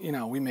make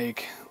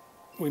 $18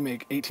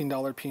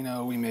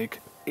 Pinot, we make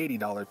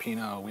 $80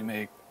 Pinot, we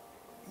make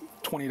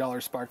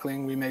 $20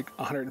 sparkling, we make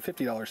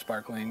 $150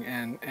 sparkling,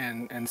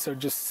 and so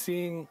just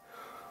seeing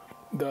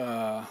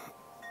the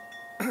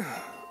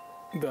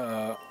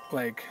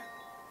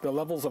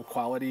levels of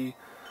quality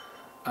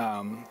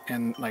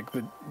and like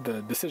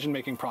the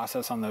decision-making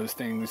process on those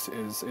things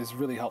is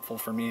really helpful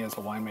for me as a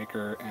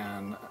winemaker,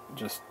 and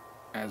just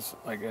as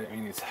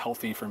it's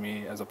healthy for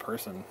me as a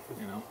person,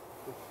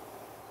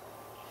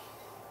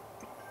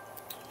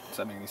 Does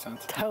that make any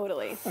sense?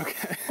 Totally.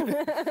 Okay.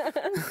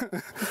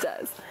 It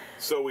does.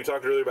 So we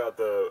talked earlier about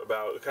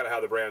kind of how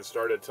the brand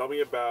started. Tell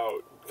me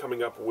about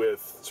coming up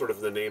with sort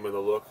of the name and the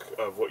look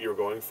of what you were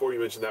going for.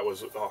 You mentioned that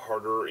was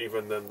harder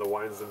even than the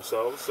wines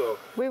themselves. So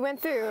we went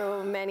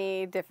through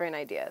many different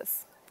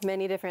ideas.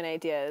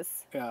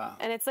 Yeah.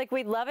 And it's like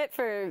we'd love it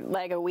for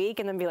like a week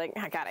and then be like,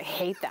 oh, God, I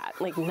hate that.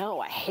 Like, no,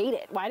 I hate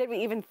it. Why did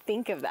we even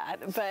think of that?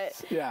 But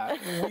yeah,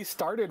 we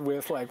started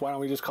with like, why don't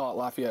we just call it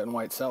Lafayette and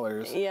White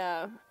Cellars?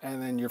 Yeah.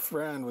 And then your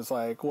friend was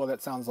like, well,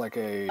 that sounds like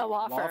a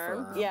law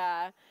firm.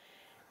 Yeah.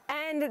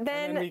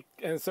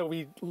 And so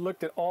we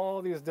looked at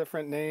all these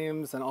different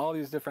names and all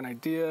these different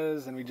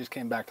ideas, and we just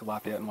came back to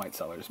Lafayette and White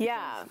Cellars.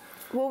 Yeah.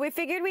 Well, we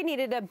figured we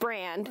needed a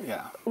brand.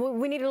 Yeah.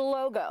 We needed a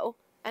logo.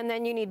 And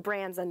then you need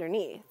brands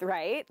underneath,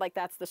 right? Like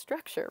that's the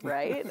structure,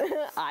 right?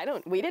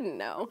 We didn't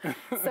know.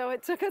 So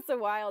it took us a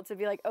while to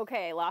be like,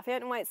 okay,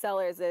 Lafayette and White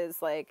Cellars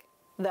is like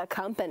the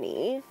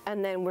company,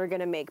 and then we're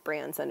gonna make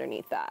brands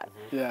underneath that.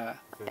 Yeah.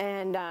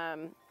 And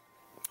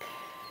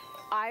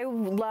I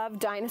love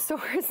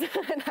dinosaurs,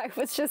 and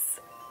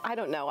I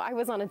don't know, I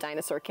was on a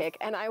dinosaur kick,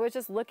 and I was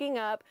just looking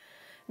up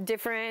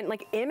different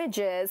like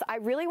images. I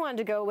really wanted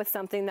to go with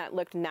something that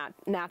looked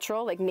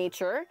natural, like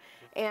nature,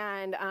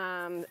 and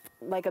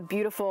like a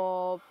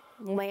beautiful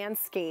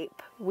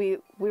landscape. We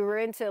were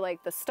into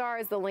like the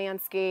stars, the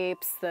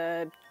landscapes,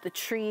 the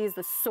trees,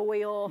 the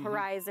soil,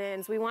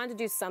 horizons. We wanted to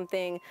do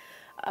something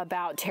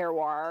about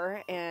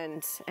terroir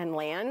and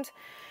land.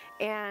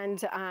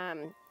 And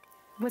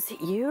was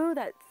it you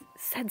that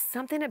said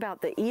something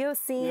about the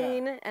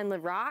Eocene and the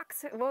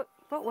rocks? What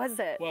was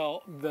it?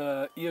 Well,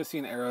 the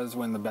Eocene era is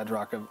when the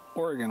bedrock of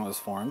Oregon was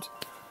formed.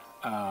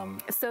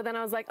 So then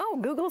I was like, oh,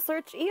 Google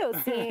search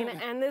Eocene,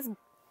 and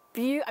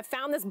I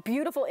found this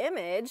beautiful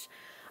image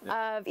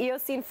of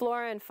Eocene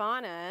flora and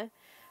fauna.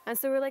 And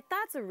so we're like,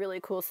 that's a really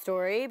cool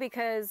story,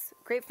 because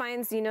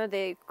grapevines, you know,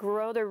 they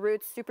grow their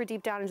roots super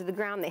deep down into the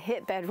ground. They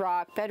hit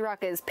bedrock.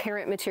 Bedrock is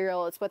parent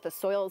material. It's what the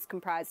soil is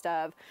comprised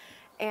of.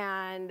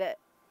 And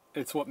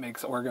it's what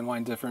makes Oregon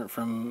wine different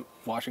from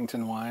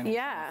Washington wine,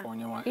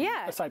 California wine.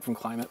 Yeah. Aside from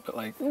climate, but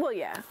like. Well,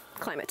 yeah,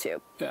 climate too.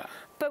 Yeah.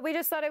 But we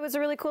just thought it was a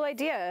really cool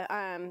idea,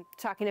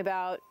 talking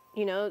about,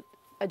 you know,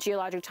 a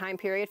geologic time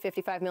period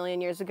 55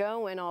 million years ago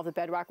when all the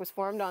bedrock was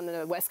formed on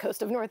the west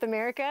coast of North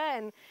America,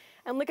 and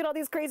look at all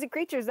these crazy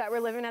creatures that were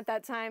living at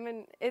that time,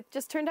 and it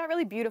just turned out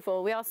really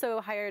beautiful. We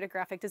also hired a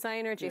graphic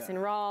designer, Jason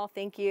Rawl,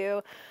 thank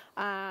you,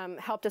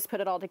 helped us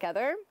put it all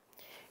together,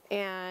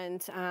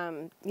 and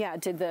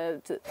did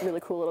the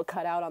really cool little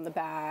cutout on the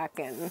back,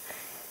 and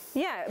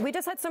yeah, we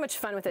just had so much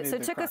fun with it. So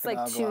it took us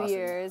like 2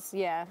 years.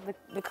 Yeah,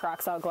 the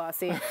Croc's all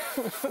glossy.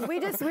 we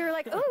were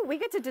like, oh, we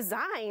get to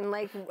design.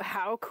 Like,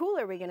 how cool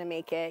are we going to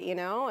make it, you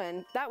know?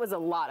 And that was a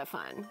lot of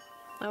fun.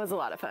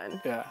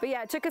 Yeah. But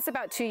yeah, it took us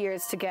about 2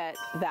 years to get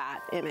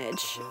that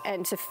image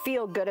and to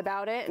feel good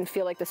about it and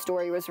feel like the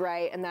story was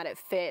right and that it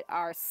fit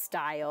our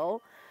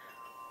style.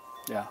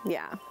 Yeah.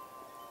 Yeah.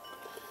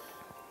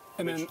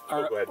 And then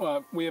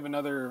we have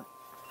another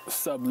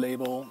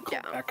sub-label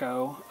called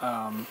Echo.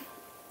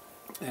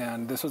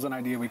 And this was an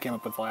idea we came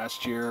up with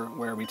last year,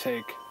 where we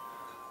take,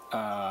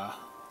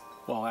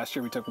 last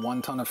year we took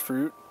 1 ton of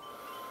fruit.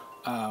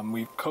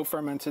 We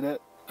co-fermented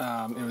it.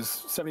 It was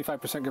 75%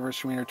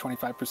 Gewürztraminer,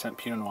 25%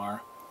 Pinot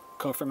Noir.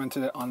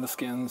 Co-fermented it on the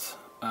skins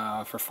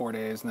for 4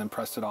 days, and then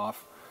pressed it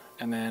off.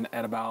 And then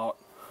at about,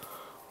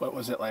 what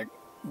was it, like?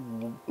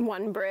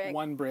 1 brick.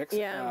 1 brick.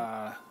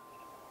 Yeah.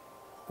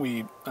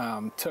 We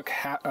took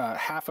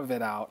half of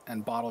it out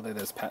and bottled it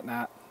as pet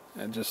nat,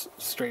 and just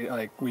straight,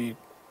 like, we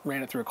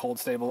ran it through a cold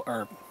stable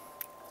or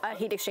a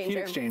heat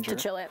exchanger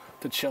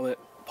to chill it,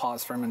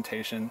 pause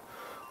fermentation,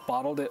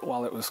 bottled it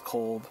while it was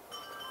cold,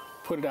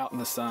 put it out in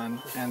the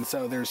sun, and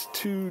so there's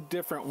 2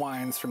 different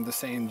wines from the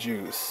same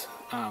juice.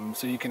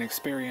 So you can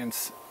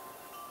experience,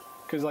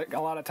 because like a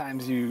lot of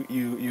times you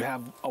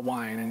have a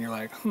wine and you're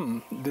like,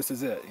 this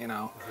is it, you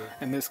know,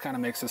 and this kind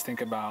of makes us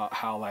think about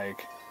how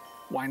like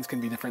wines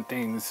can be different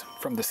things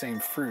from the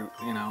same fruit,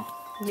 you know.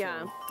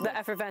 Yeah, so, the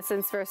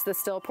effervescence versus the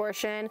still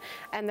portion,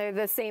 and they're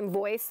the same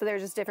voice, so they're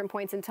just different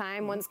points in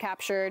time. One's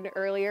captured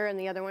earlier and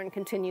the other one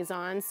continues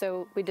on.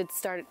 So we did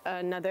start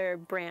another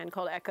brand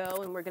called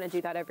Echo, and we're going to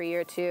do that every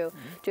year too.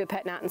 Do a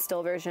pet nat and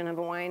still version of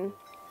a wine.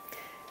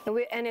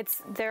 And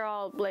they're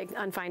all like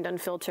unfined,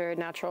 unfiltered,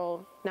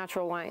 natural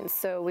wines.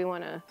 So we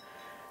want to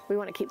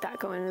keep that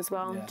going as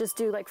well. Yeah. Just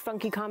do like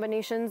funky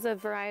combinations of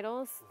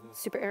varietals,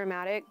 super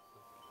aromatic.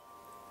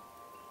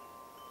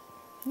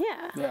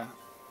 Yeah. Yeah.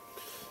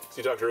 So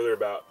you talked earlier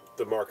about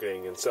the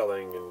marketing and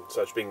selling and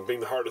such being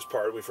the hardest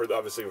part. We've heard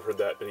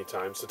that many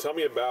times. So tell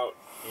me about,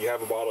 you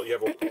have a bottle, you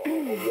have a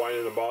wine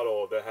in a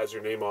bottle that has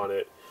your name on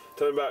it.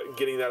 Tell me about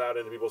getting that out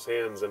into people's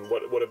hands and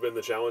what have been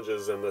the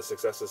challenges and the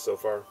successes so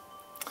far.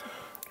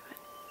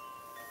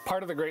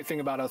 Part of the great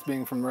thing about us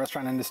being from the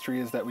restaurant industry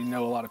is that we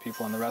know a lot of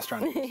people in the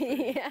restaurant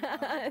industry.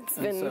 It's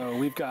been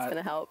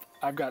a help.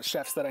 I've got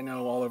chefs that I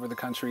know all over the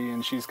country,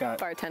 and she's got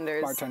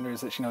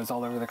bartenders that she knows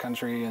all over the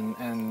country,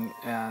 and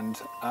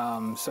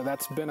so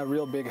that's been a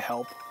real big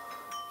help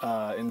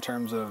in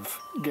terms of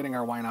getting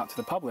our wine out to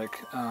the public.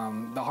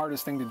 The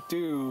hardest thing to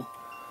do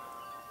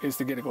is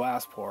to get a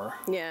glass pour.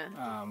 Yeah.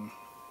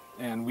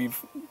 And we've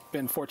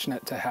been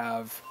fortunate to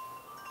have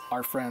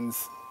our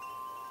friends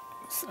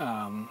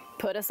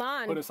put us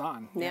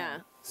on. Yeah.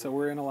 So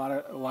we're in a lot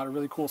of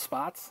really cool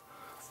spots,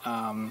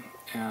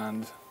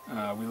 and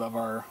we love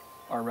our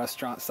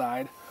restaurant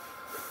side.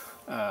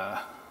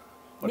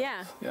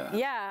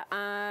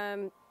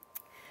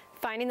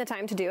 Finding the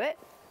time to do it.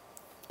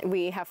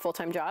 We have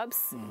full-time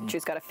jobs.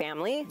 Drew's got a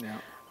family.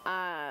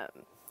 Yeah.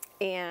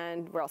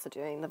 And we're also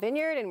doing the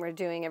vineyard, and we're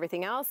doing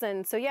everything else.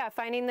 And so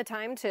finding the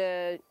time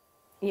to,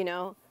 you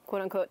know,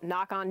 quote unquote,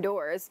 knock on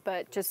doors,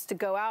 but just to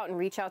go out and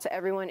reach out to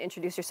everyone,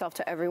 introduce yourself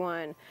to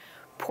everyone,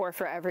 pour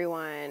for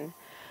everyone,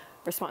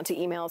 respond to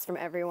emails from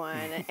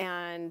everyone.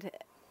 And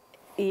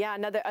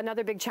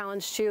another big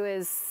challenge too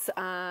is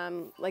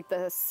like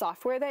the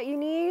software that you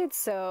need.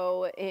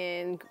 So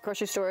in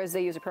grocery stores,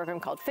 they use a program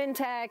called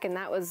FinTech, and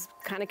that was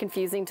kind of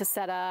confusing to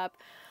set up.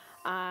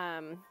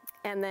 And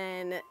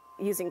then,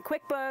 using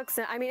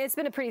QuickBooks. I mean, it's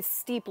been a pretty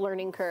steep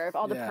learning curve.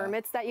 All the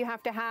permits that you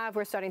have to have.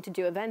 We're starting to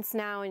do events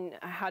now and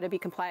how to be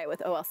compliant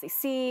with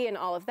OLCC and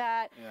all of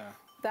that.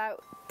 Yeah.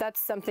 That's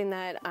something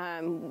that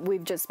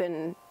we've just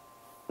been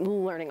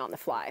learning on the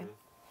fly.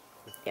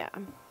 Yeah.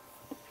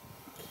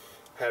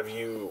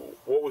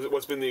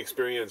 What's been the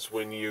experience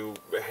when you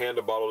hand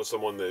a bottle to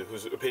someone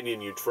whose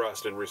opinion you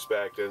trust and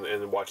respect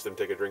and watch them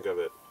take a drink of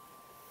it?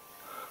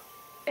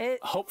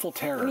 Hopeful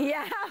terror.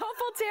 Yeah,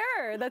 hopeful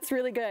terror. That's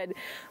really good.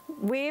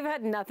 We've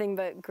had nothing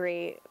but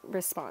great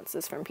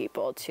responses from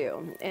people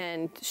too,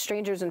 and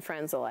strangers and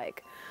friends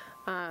alike.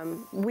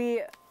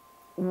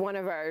 One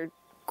of our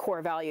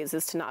core values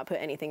is to not put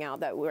anything out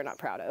that we're not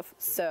proud of.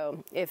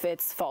 So if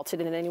it's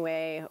faulted in any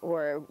way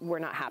or we're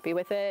not happy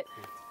with it,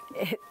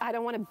 I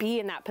don't want to be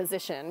in that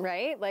position,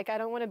 right? Like, I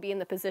don't want to be in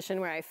the position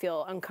where I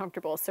feel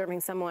uncomfortable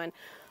serving someone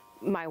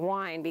my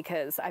wine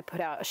because I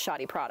put out a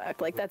shoddy product.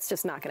 Like, that's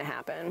just not going to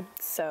happen.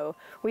 So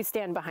we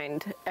stand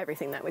behind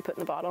everything that we put in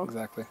the bottle.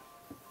 Exactly.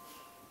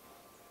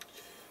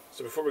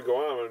 So before we go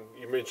on,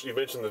 you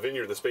mentioned the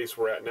vineyard, the space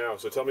we're at now.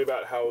 So tell me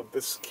about how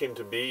this came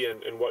to be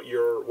and what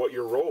your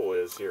role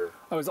is here.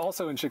 I was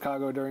also in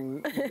Chicago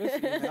during this,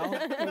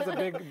 It was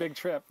a big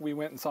trip. We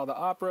went and saw the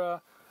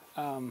opera.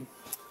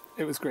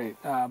 It was great.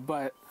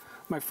 But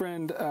my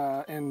friend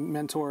and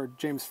mentor,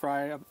 James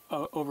Fry,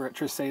 over at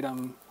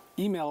Trisatum,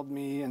 emailed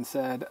me and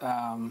said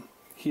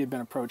he had been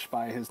approached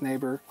by his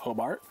neighbor,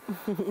 Hobart,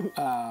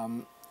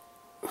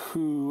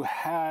 who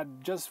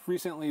had just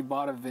recently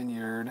bought a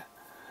vineyard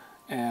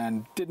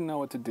and didn't know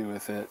what to do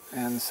with it.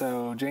 And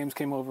so James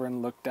came over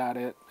and looked at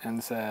it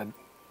and said,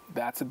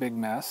 "That's a big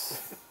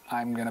mess.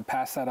 I'm going to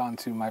pass that on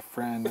to my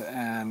friend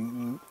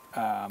and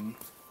I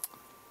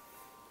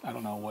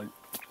don't know what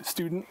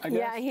student, I guess."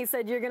 Yeah, he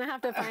said, "You're going to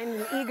have to find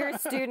an eager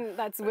student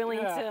that's willing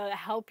to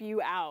help you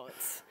out."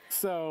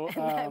 So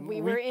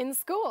we were in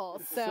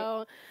school,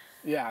 so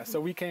I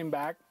came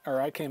back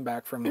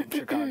from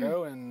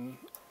Chicago, and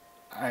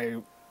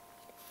I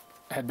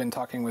had been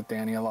talking with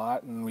Danie a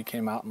lot, and we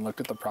came out and looked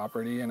at the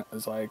property, and it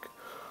was like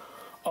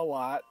a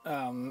lot.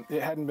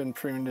 It hadn't been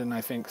pruned in, I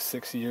think,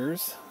 6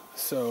 years,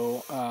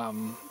 so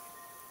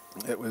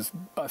it was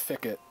a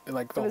thicket.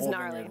 Like, the whole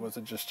vineyard was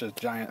just a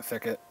giant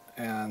thicket,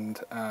 and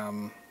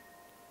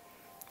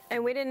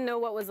we didn't know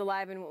what was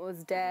alive and what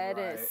was dead.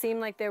 Right. And it seemed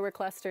like there were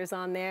clusters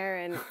on there,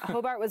 and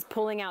Hobart was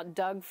pulling out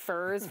dug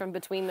firs from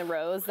between the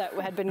rows that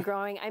had been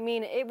growing. I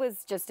mean, it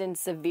was just in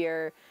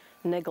severe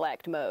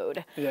neglect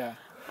mode. Yeah.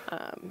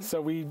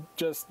 So we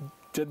just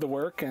did the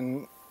work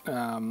and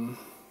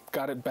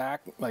got it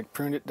back, like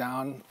pruned it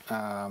down.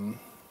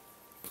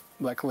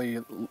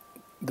 Luckily,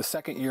 the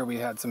second year we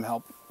had some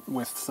help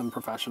with some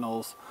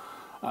professionals,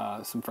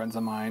 some friends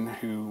of mine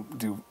who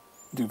do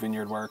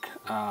vineyard work,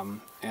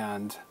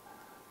 and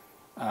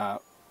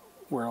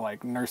we're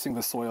like nursing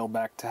the soil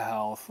back to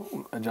health,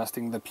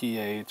 adjusting the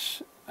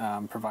pH,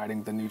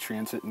 providing the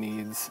nutrients it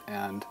needs,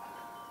 and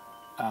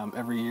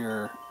every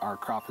year our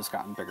crop has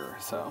gotten bigger.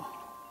 So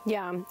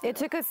yeah, it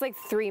took us like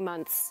 3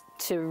 months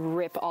to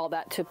rip all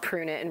that, to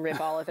prune it and rip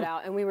all of it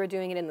out, and we were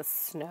doing it in the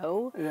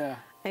snow. Yeah.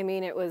 I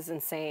mean, it was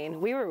insane.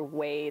 We were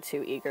way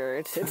too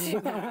eager to do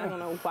that. I don't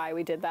know why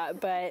we did that,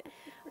 but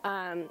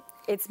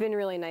it's been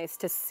really nice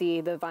to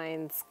see the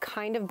vines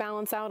kind of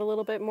balance out a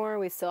little bit more.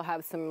 We still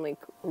have some like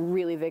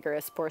really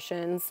vigorous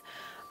portions.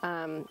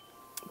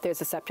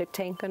 There's a septic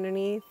tank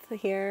underneath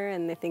here,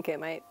 and I think it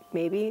might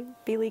maybe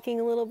be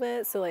leaking a little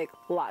bit. So like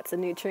lots of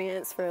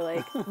nutrients for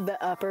like the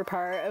upper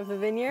part of the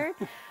vineyard.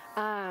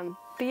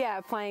 But yeah,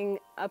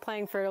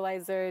 applying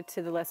fertilizer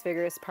to the less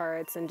vigorous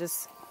parts, and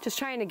just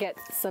trying to get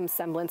some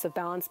semblance of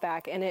balance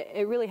back. And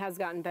it really has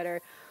gotten better.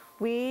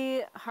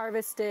 We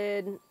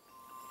harvested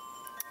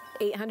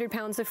 800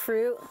 pounds of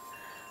fruit.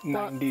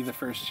 90 the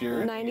first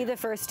year. 90 the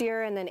first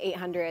year, and then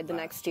 800 the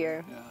next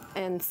year. Yeah.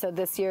 And so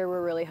this year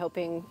we're really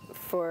hoping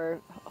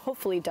for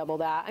hopefully double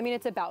that. I mean,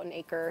 it's about an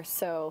acre,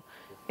 so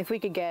if we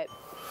could get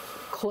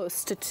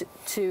close to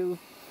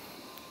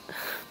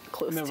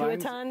a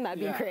ton,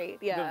 that'd be great.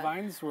 Yeah. The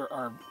vines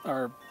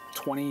are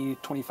 20,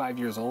 25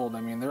 years old.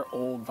 I mean, they're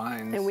old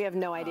vines. And we have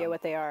no idea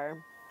what they are.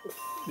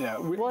 Yeah.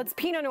 Well, it's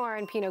Pinot Noir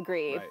and Pinot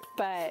Gris,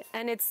 right.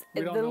 and it's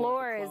the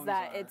lore is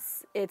that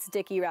it's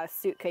Dickie Rouse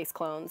suitcase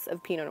clones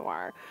of Pinot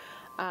Noir,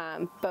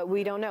 but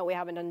we don't know. We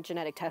haven't done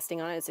genetic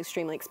testing on it. It's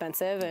extremely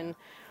expensive, and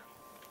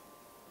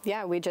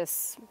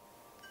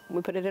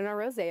we put it in our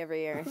rosé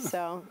every year.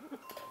 So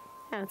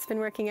yeah, it's been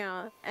working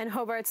out. And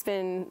Hobart's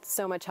been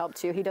so much help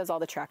too. He does all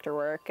the tractor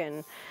work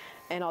and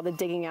all the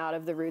digging out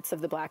of the roots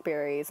of the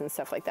blackberries and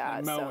stuff like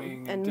that.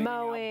 And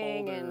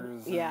mowing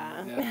and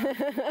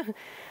yeah.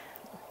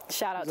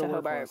 Shout out to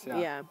Hobart.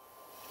 Yeah.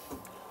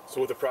 So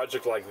with a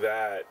project like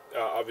that,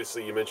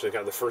 obviously you mentioned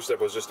kind of the first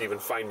step was just even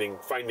finding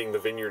the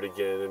vineyard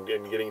again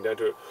and getting down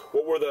to it.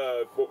 What were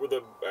the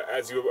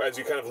as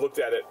you kind of looked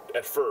at it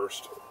at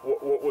first?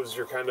 What was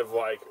your kind of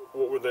like?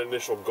 What were the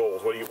initial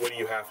goals? What do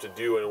you have to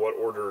do, and in what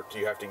order do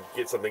you have to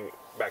get something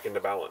back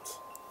into balance?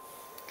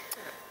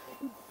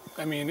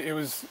 I mean,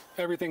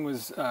 everything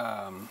was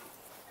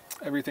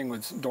everything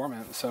was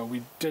dormant, so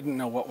we didn't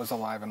know what was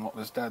alive and what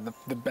was dead.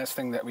 The best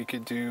thing that we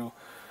could do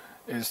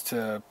is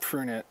to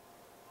prune it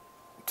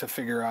to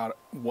figure out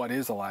what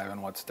is alive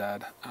and what's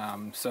dead.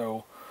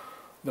 So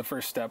the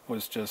first step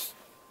was just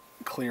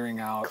cleaning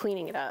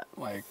it up,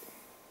 like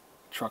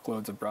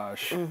truckloads of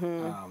brush,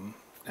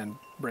 and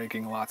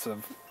breaking lots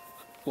of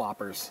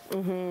loppers.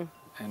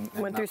 And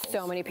went through knuckles.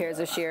 so many pairs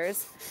of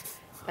shears,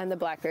 and the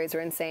blackberries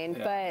were insane.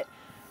 But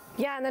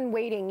yeah, and then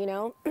waiting, you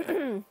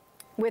know,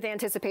 with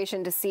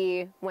anticipation to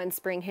see when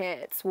spring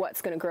hits,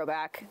 what's going to grow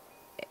back.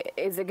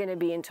 Is it going to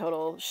be in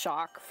total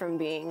shock from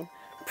being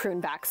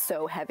pruned back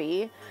so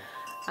heavy?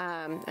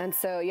 And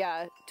so,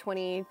 yeah,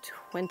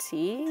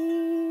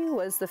 2020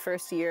 was the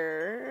first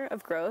year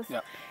of growth,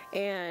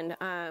 and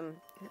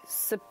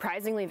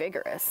surprisingly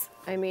vigorous.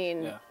 I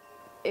mean,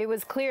 it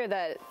was clear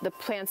that the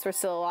plants were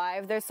still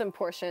alive. There's some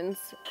portions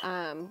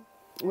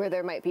where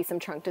there might be some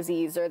trunk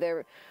disease, or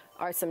there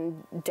are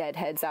some dead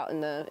heads out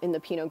in the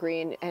Pinot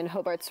Green, and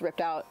Hobart's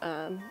ripped out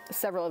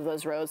several of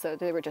those rows. So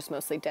they were just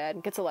mostly dead.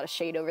 It gets a lot of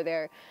shade over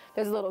there.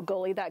 There's a little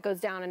gully that goes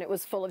down, and it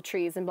was full of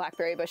trees and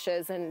blackberry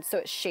bushes, and so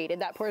it shaded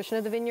that portion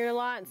of the vineyard a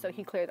lot, and so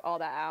he cleared all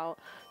that out.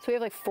 So we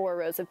have like 4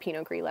 rows of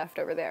Pinot Gris left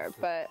over there.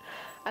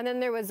 And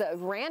then there was a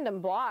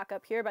random block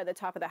up here by the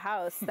top of the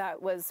house that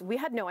we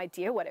had no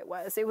idea what it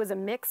was. It was a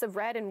mix of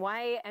red and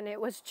white, and it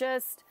was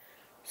just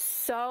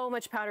so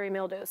much powdery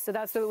mildew. So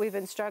that's what we've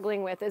been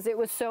struggling with, is it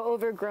was so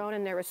overgrown,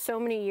 and there were so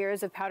many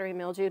years of powdery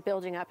mildew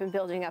building up and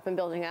building up and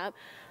building up,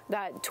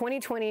 that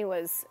 2020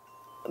 was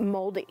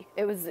moldy.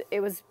 It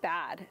was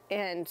bad.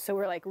 And so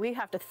we're like, we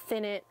have to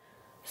thin it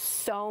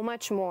so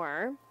much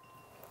more,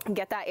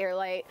 get that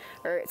airlight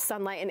or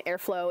sunlight and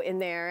airflow in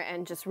there,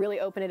 and just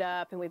really open it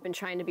up. And we've been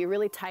trying to be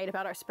really tight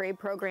about our spray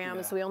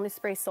program. So we only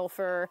spray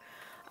sulfur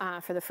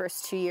for the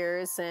first 2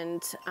 years.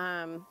 And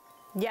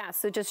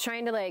so just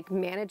trying to like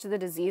manage the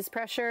disease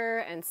pressure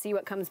and see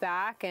what comes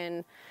back,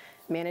 and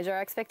manage our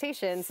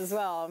expectations as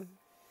well.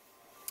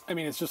 I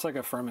mean, it's just like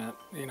a ferment,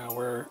 you know,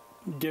 we're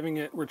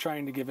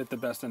trying to give it the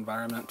best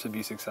environment to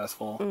be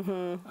successful.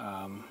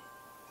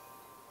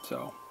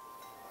 So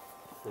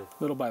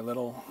little by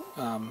little,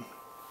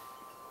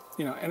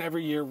 you know, and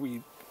every year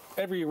we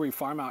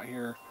farm out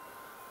here,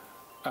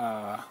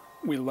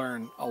 we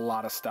learn a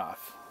lot of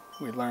stuff.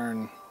 We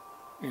learn,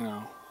 you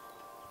know,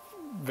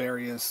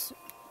 various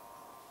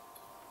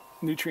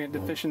nutrient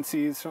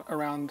deficiencies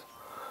around.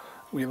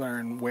 We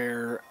learn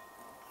where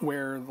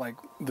like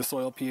the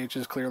soil pH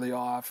is clearly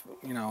off.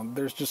 You know,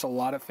 there's just a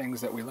lot of things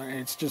that we learn.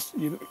 It's just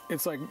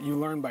it's like you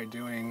learn by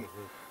doing,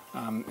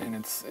 and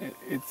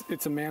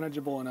it's a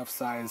manageable enough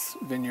size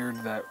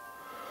vineyard that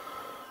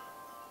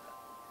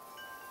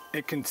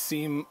it can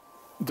seem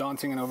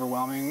daunting and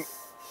overwhelming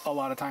a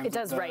lot of times. It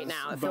does right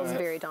now. It feels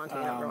very daunting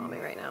and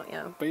overwhelming right now.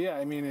 Yeah. But yeah,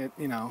 I mean,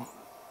 you know,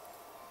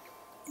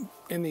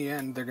 in the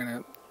end, they're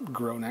gonna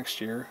grow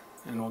next year,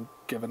 and we'll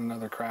give it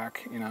another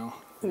crack, you know.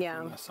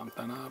 Mess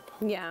something up.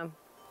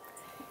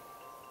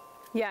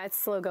 Yeah, it's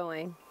slow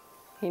going.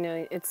 You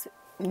know, it's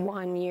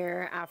 1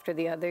 year after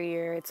the other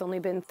year. It's only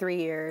been 3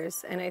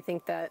 years, and I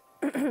think that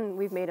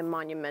we've made a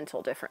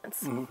monumental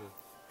difference.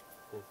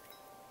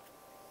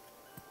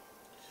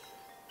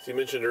 So you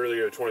mentioned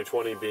earlier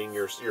 2020 being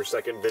your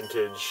second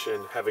vintage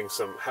and having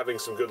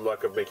some good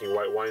luck of making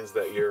white wines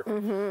that year.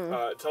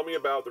 Tell me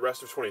about the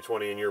rest of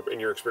 2020 and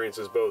your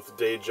experiences, both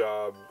day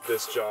job,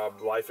 this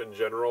job, life in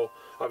general.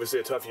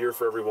 Obviously a tough year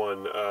for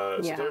everyone.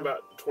 So tell me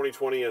about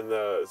 2020 and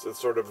the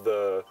sort of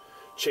the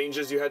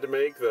changes you had to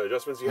make, the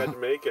adjustments you had to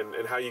make,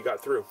 and how you got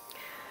through.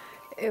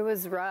 It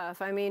was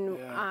rough. I mean,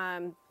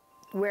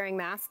 wearing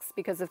masks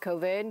because of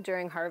COVID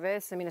during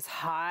harvest. I mean, it's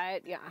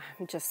hot. Yeah,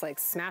 I'm just like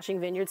smashing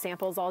vineyard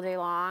samples all day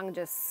long,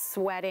 just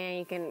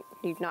sweating,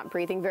 you're not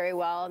breathing very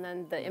well. And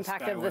then the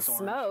impact of the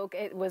smoke,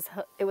 it was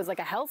like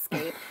a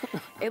hellscape.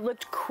 It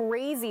looked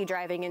crazy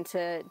driving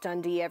into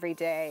Dundee every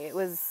day. It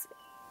was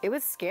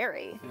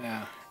scary.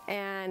 Yeah.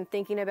 And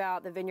thinking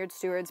about the vineyard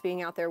stewards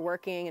being out there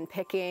working and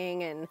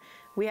picking, and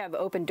we have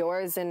open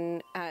doors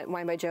at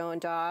Wine by Joe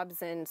and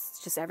Dobbes, and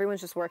it's just everyone's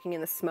just working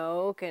in the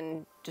smoke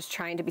and just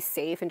trying to be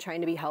safe and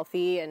trying to be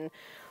healthy.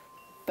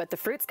 But the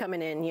fruit's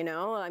coming in, you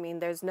know. I mean,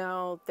 there's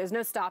no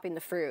stopping the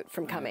fruit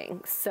from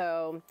coming.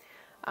 So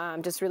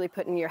just really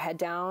putting your head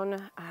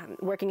down.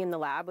 Working in the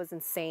lab was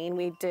insane.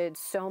 We did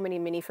so many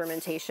mini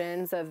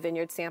fermentations of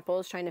vineyard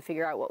samples, trying to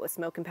figure out what was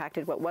smoke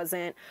impacted, what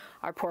wasn't.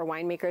 Our poor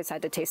winemakers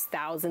had to taste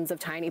thousands of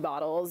tiny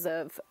bottles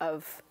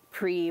of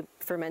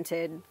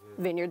pre-fermented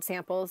vineyard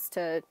samples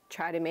to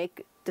try to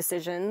make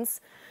decisions.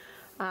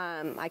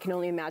 I can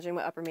only imagine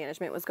what upper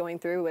management was going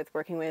through with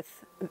working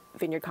with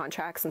vineyard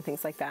contracts and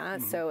things like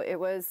that. So it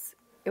was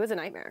a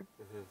nightmare.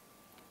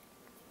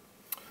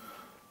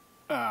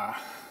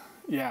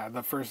 Yeah,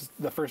 the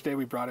first day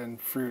we brought in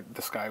fruit,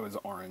 the sky was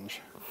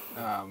orange.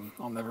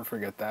 I'll never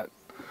forget that.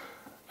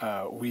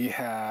 We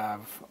had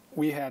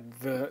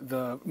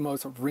the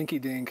most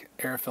rinky-dink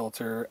air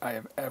filter I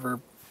have ever.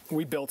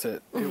 We built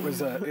it. It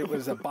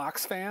was a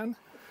box fan,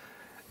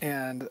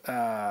 and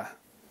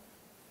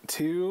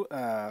two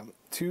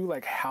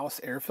like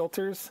house air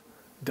filters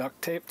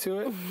duct tape to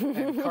it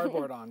and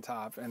cardboard on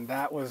top, and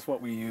that was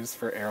what we used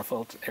for air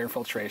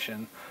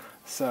filtration.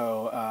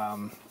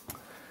 So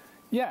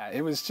yeah,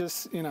 it was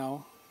just, you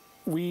know,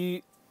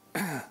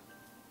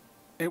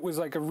 it was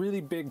like a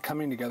really big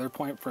coming together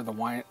point for the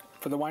wine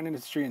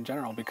industry in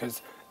general,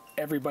 because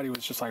everybody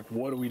was just like,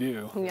 what do we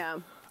do? Yeah.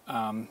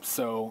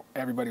 So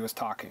everybody was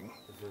talking,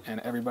 and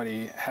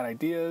everybody had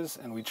ideas,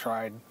 and we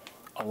tried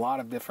a lot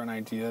of different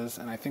ideas,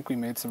 and I think we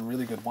made some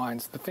really good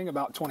wines. The thing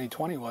about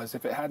 2020 was,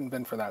 if it hadn't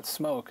been for that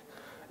smoke,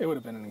 it would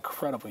have been an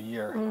incredible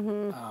year.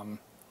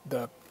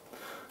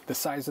 The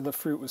size of the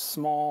fruit was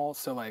small,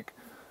 so like,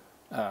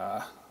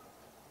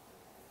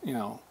 you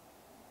know,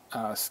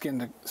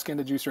 skin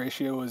to juice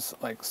ratio was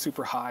like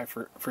super high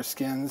for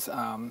skins.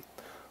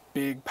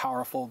 Big,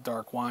 powerful,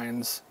 dark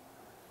wines,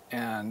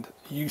 and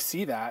you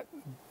see that,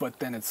 but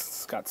then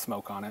it's got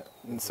smoke on it,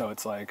 and so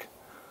it's like,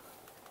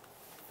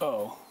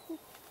 oh,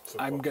 so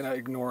I'm gonna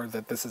ignore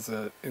that this is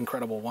an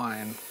incredible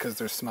wine because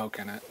there's smoke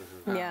in it.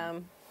 Yeah.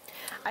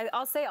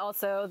 I'll say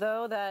also,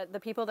 though, that the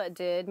people that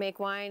did make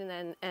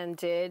wine and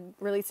did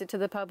release it to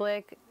the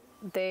public,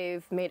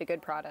 they've made a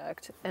good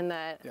product, and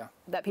that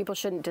people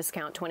shouldn't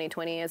discount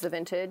 2020 as a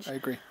vintage. I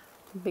agree.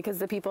 Because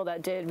the people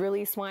that did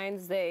release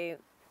wines, they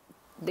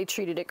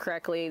treated it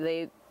correctly.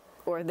 They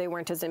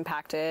weren't as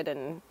impacted,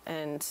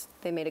 and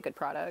they made a good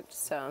product.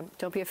 So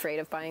don't be afraid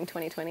of buying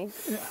 2020.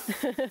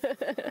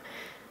 Yeah.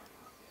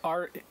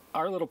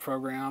 Our little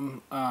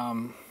program,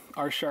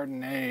 our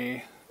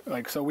Chardonnay,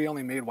 like, so we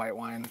only made white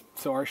wine.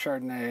 So our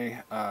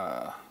Chardonnay,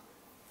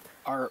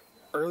 our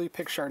early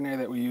pick Chardonnay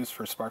that we use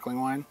for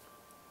sparkling wine,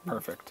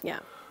 perfect. Yeah.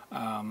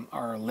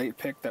 Our late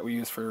pick that we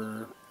use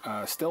for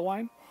still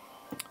wine,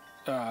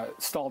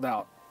 stalled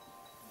out.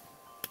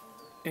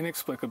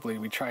 Inexplicably,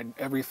 we tried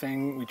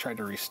everything. We tried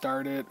to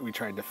restart it. We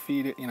tried to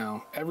feed it, you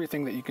know,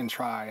 everything that you can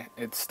try.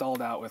 It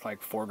stalled out with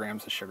like 4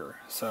 grams of sugar.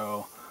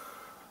 So,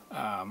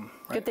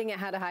 Good thing it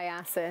had a high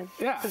acid.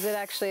 Yeah. Because it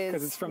actually is.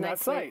 Because it's from that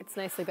site. It's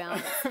nicely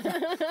balanced.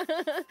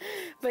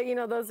 But you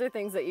know, those are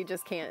things that you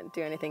just can't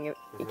do anything. You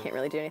can't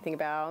really do anything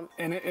about.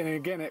 And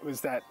again, it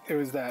was that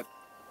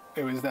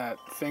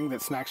thing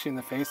that smacks you in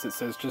the face that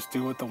says, just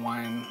do what the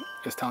wine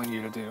is telling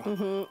you to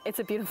do. It's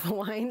a beautiful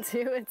wine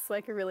too. It's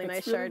like a really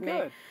nice really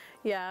Chardonnay. good.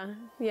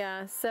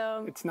 Yeah.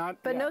 So it's not,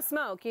 but no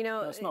smoke. You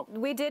know, no smoke.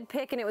 We did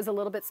pick, and it was a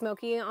little bit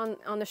smoky on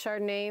the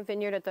Chardonnay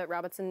vineyard at the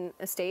Robertson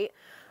Estate.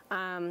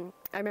 I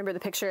remember the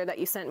picture that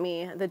you sent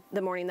me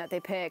the morning that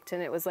they picked,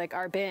 and it was like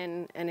our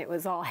bin, and it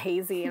was all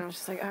hazy, and I was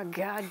just like, oh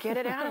God, get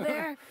it out of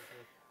there,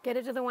 get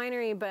it to the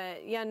winery.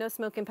 But yeah, no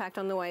smoke impact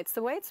on the whites.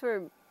 The whites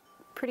were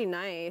pretty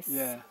nice.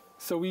 Yeah.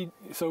 So when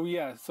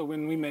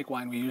we make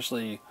wine, we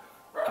usually,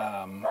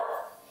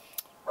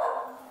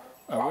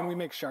 when we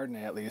make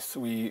Chardonnay at least,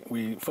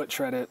 we foot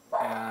tread it,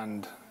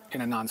 and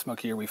in a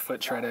non-smoky year we foot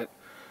tread it,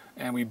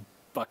 and we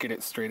bucket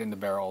it straight into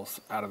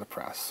barrels out of the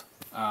press.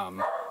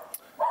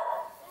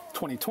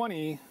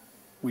 2020,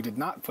 we did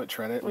not foot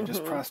tread it. We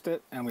just pressed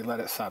it and we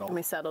let it settle. And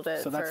we settled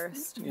it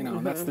first. You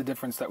know, that's the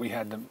difference that we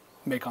had to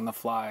make on the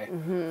fly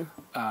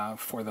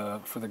for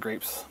the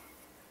grapes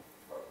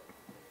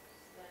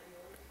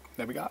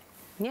that we got.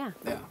 Yeah.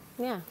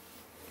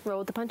 Roll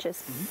with the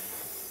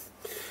punches.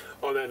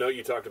 On that note,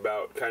 you talked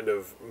about kind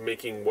of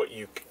making what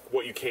you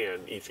can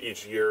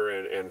each year,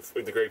 and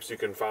the grapes you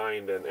can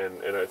find, and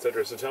et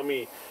cetera. So tell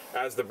me,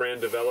 as the brand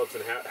develops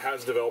and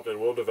has developed and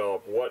will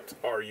develop, what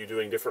are you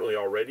doing differently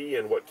already,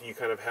 and what do you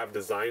kind of have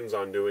designs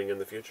on doing in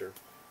the future?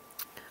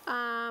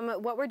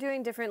 What we're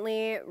doing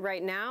differently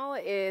right now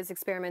is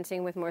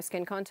experimenting with more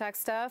skin contact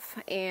stuff,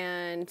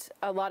 and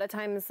a lot of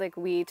times, like,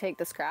 we take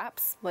the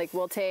scraps. Like,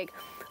 we'll take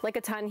like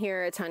a ton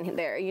here, a ton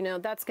there. You know,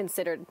 that's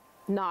considered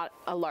not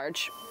a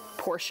large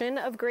portion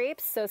of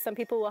grapes, so some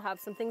people will have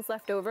some things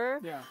left over.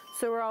 Yeah.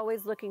 So we're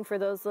always looking for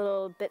those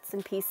little bits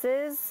and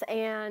pieces,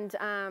 and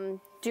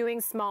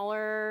doing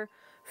smaller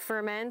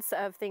ferments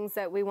of things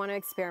that we want to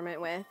experiment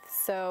with.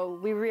 So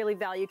we really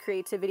value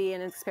creativity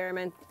and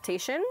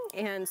experimentation,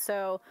 and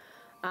so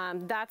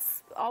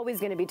that's always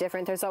going to be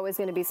different. There's always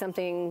going to be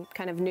something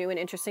kind of new and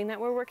interesting that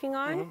we're working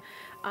on.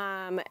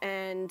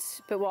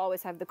 But we'll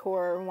always have the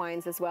core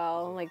wines as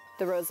well, like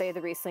the Rosé, the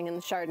Riesling, and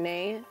the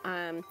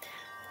Chardonnay.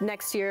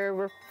 Next year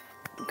we're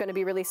going to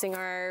be releasing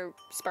our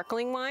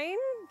sparkling wine.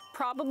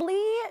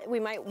 Probably. We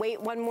might wait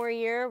one more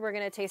year. We're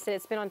going to taste it.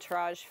 It's been on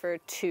tirage for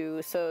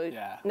 2, so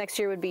next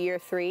year would be year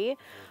 3.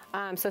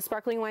 So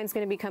sparkling wine's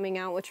going to be coming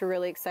out, which we're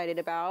really excited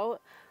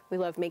about. We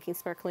love making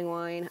sparkling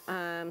wine.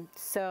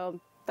 So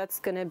that's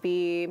going to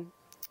be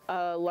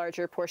a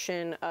larger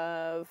portion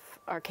of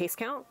our case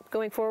count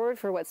going forward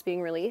for what's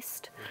being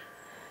released.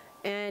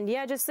 And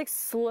yeah, just like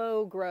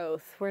slow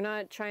growth. We're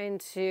not trying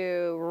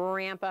to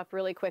ramp up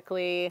really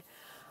quickly,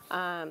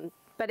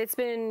 but it's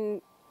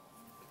been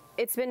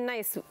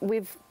nice.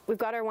 We've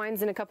got our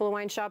wines in a couple of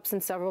wine shops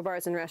and several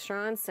bars and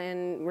restaurants,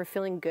 and we're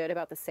feeling good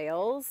about the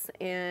sales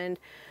and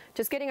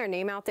just getting our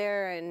name out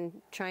there and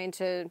trying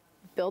to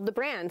build the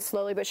brand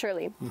slowly but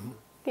surely.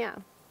 Yeah.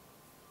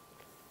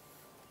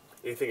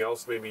 Anything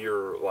else? Maybe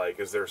you're like,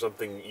 is there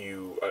something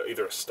you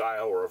either a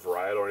style or a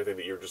varietal or anything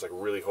that you're just like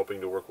really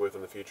hoping to work with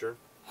in the future?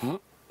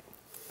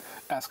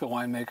 Ask a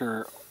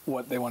winemaker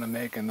what they want to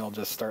make, and they'll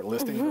just start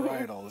listing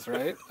varietals,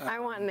 right? I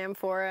want an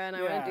amphora, and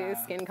I want to do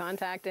skin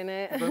contact in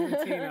it.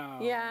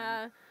 Vermentino.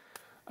 Yeah.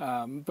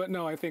 But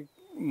no, I think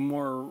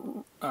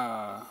more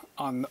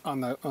on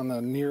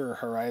the nearer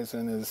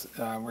horizon is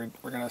we're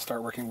going to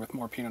start working with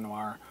more Pinot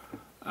Noir.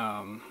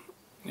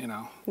 You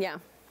know, Yeah.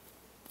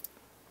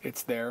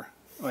 it's there.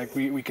 Like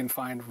we can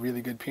find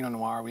really good Pinot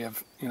Noir. We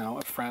have, you know,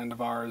 a friend of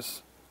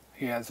ours.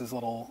 He has his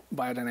little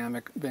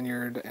biodynamic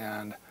vineyard,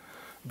 and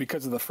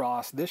because of the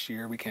frost this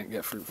year, we can't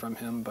get fruit from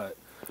him. But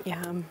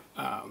Yeah.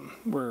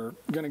 we're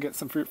going to get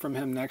some fruit from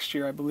him next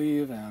year, I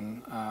believe.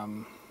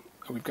 And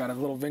we've got a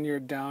little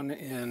vineyard down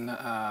in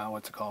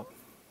what's it called?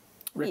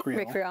 Rick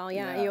Reel.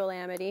 Yeah. Eola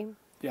Amity.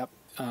 Yep,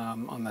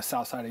 on the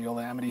south side of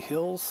Eola Amity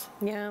Hills.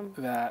 Yeah.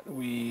 That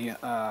we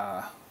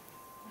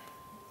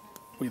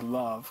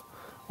love.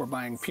 We're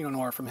buying Pinot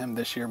Noir from him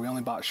this year. We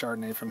only bought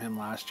Chardonnay from him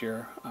last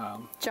year.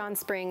 John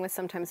Spring with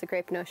sometimes a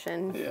grape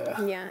notion. Yeah.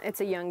 Yeah,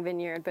 it's a young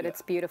vineyard, but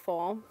it's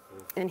beautiful.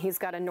 And he's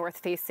got a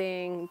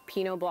north-facing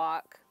Pinot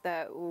block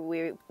that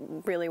we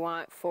really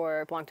want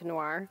for Blanc de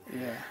Noir.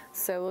 Yeah.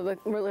 So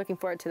we're looking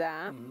forward to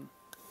that.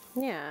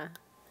 Yeah.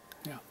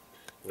 Yeah.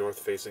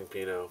 North-facing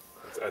Pinot.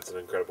 That's an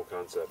incredible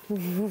concept.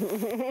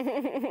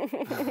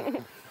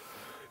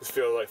 I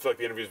feel like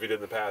the interviews we did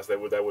in the past, that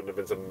wouldn't have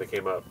been something that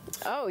came up.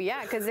 Oh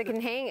yeah, because it can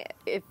hang,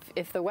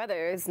 if the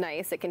weather is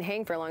nice, it can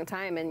hang for a long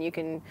time, and you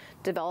can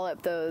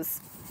develop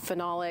those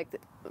phenolic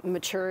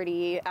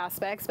maturity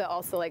aspects, but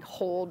also like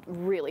hold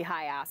really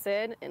high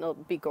acid, and it'll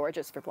be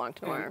gorgeous for Blanc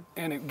de Noir.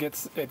 And it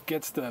gets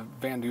the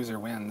Van Duzer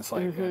winds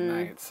like at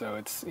night. So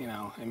it's, you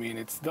know, I mean,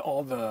 it's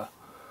all the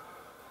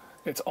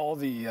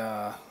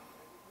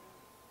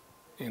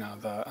you know,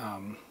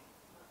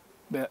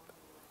 the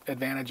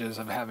advantages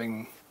of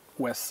having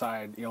west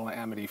side Eola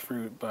Amity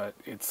fruit, but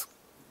it's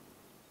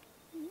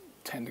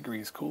 10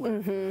 degrees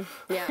cooler.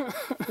 Yeah,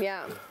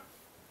 yeah.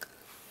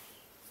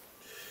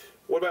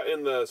 What about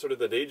in the sort of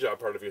the day job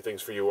part of your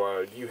things for you?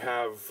 Do you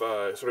have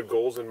sort of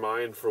goals in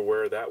mind for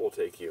where that will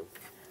take you?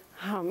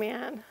 Oh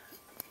man,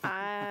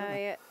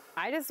 I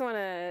just want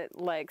to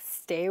like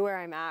stay where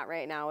I'm at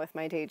right now with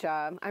my day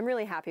job. I'm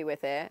really happy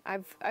with it.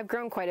 I've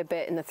grown quite a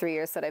bit in the 3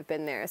 years that I've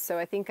been there, so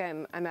I think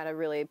I'm at a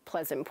really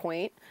pleasant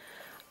point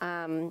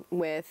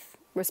with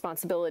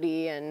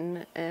responsibility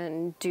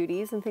and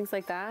duties and things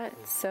like that.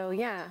 So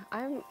yeah,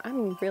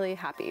 I'm really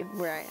happy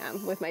where I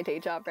am with my day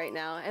job right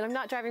now, and I'm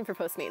not driving for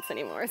Postmates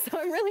anymore, so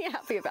I'm really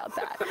happy about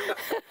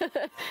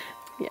that.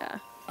 Yeah.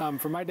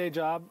 For my day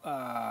job,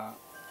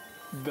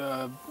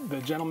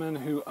 the gentlemen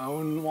who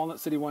own Walnut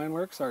City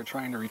Wineworks are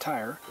trying to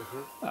retire.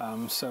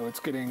 So it's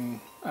getting,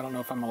 I don't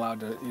know if I'm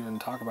allowed to even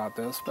talk about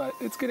this, but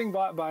it's getting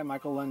bought by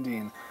Michael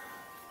Lundin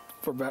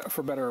for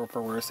better or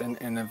for worse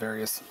in a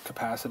various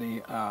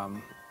capacity.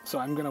 So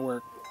I'm going to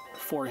work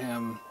for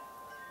him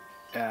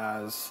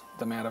as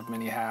the man of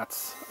many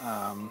hats,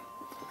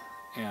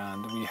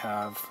 and we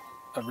have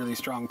a really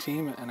strong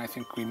team, and I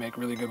think we make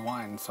really good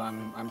wine. So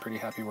I'm pretty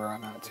happy where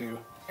I'm at too,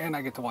 and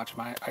I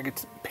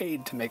get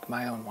paid to make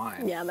my own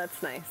wine. Yeah,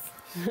 that's nice.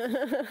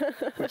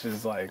 Which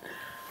is like,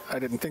 I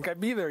didn't think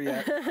I'd be there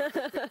yet.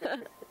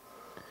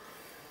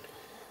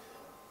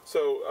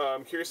 So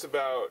I'm curious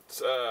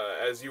about,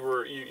 as you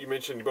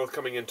mentioned both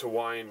coming into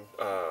wine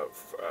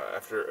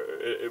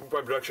after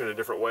by production in a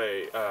different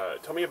way.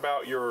 Tell me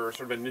about your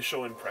sort of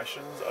initial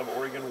impressions of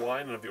Oregon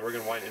wine and of the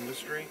Oregon wine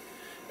industry,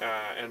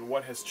 and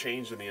what has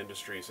changed in the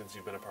industry since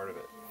you've been a part of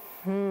it.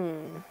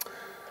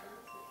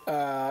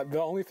 The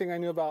only thing I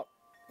knew about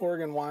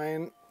Oregon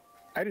wine,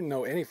 I didn't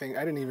know anything.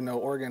 I didn't even know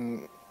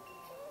Oregon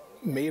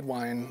made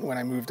wine when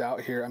I moved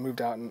out here. I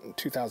moved out in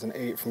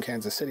 2008 from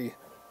Kansas City.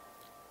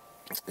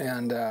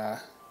 And I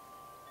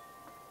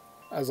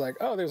was like,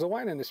 oh, there's a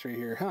wine industry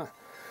here, huh?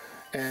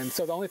 And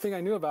so the only thing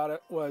I knew about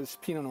it was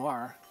Pinot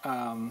Noir.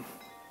 And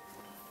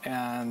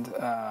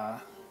I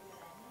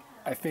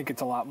think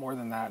it's a lot more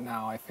than that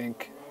now. I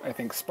think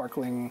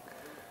sparkling,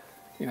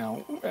 you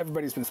know,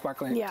 everybody's been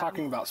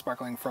talking about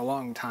sparkling for a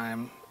long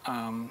time.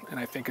 And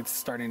I think it's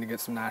starting to get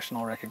some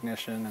national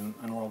recognition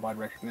and worldwide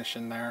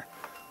recognition there.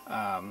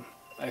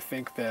 I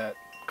think that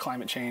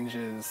climate change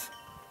is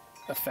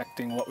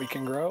affecting what we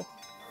can grow.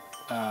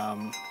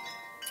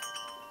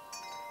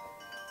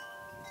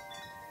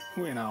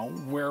 You know,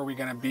 where are we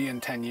going to be in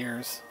 10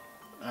 years?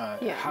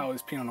 How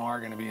is Pinot Noir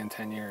going to be in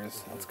 10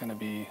 years? It's going to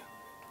be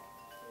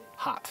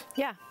hot.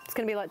 Yeah, it's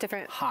going to be a lot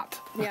different. Hot.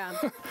 Yeah.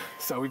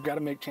 So we've got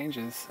to make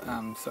changes.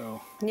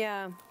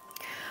 Yeah.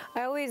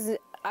 I always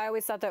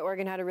thought that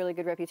Oregon had a really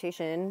good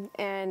reputation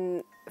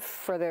and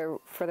for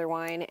their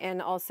wine,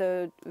 and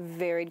also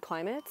varied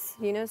climates,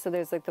 you know, so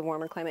there's like the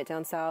warmer climate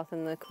down south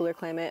and the cooler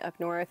climate up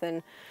north,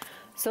 and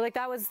so like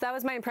that was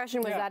my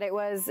impression, was that it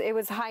was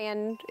high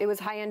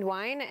end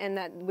wine, and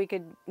that we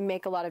could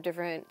make a lot of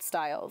different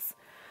styles.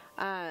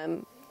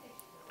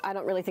 I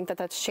don't really think that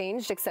that's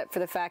changed, except for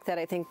the fact that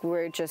I think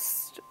we're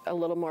just a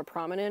little more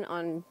prominent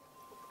on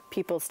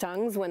people's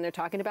tongues when they're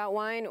talking about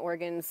wine.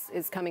 Oregon's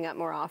is coming up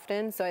more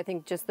often, so I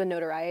think just the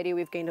notoriety,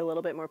 we've gained a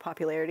little bit more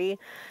popularity,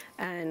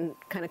 and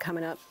kind of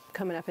coming up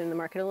in the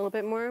market a little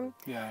bit more.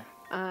 Yeah.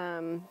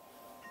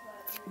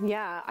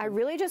 Yeah, I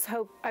really just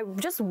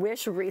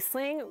wish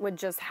Riesling would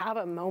just have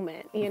a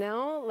moment, you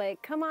know?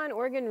 Like, come on,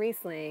 Oregon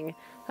Riesling.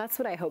 That's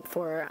what I hope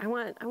for. I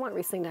want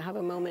Riesling to have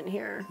a moment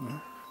here,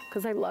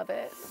 because I love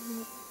it.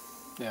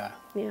 Yeah.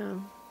 Yeah.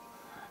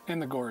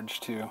 And the gorge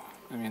too.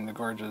 I mean, the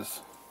gorge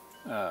is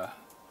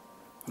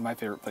my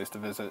favorite place to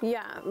visit.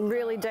 Yeah,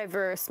 really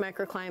diverse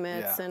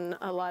microclimates, yeah. and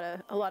a lot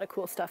of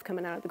cool stuff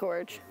coming out of the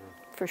gorge,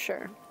 for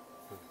sure.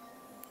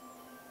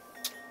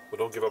 Well,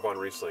 don't give up on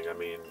Riesling. I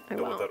mean,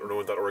 no one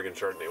thought Oregon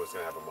Chardonnay was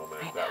going to have a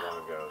moment that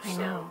long ago. I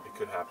know. It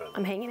could happen.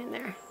 I'm hanging in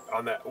there.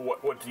 On that,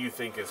 what do you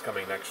think is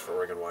coming next for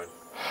Oregon wine?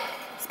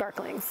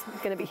 Sparkling's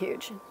going to be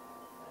huge.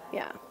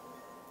 Yeah.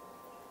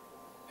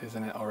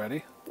 Isn't it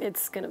already?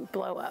 It's going to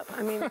blow up.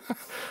 I mean,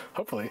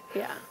 Hopefully.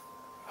 yeah.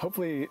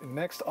 Hopefully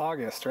next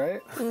August,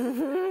 right?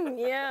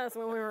 Yes,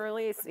 when we were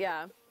released.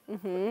 Yeah.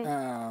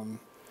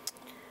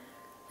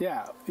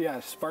 Yeah,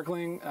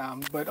 sparkling,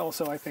 but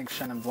also I think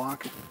Chenin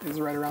Blanc is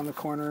right around the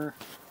corner.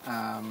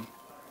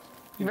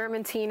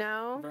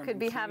 Vermentino could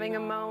be having a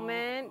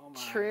moment. Oh my.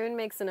 Troon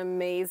makes an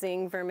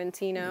amazing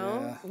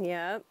Vermentino.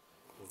 Yeah.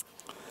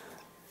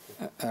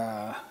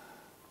 Yep.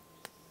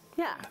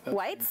 Yeah,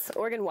 whites,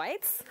 Oregon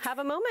whites, have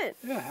a moment.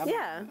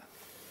 Yeah.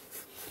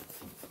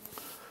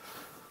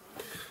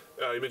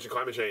 You mentioned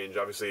climate change,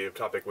 obviously a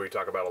topic we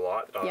talk about a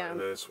lot in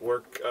this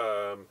work.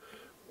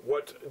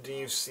 What do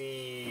you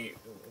see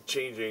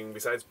changing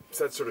besides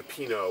sort of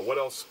Pinot? What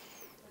else?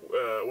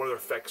 What are the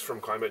effects from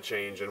climate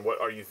change, and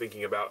what are you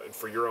thinking about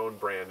for your own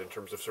brand in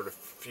terms of sort of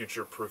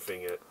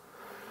future-proofing it?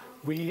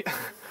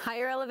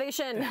 Higher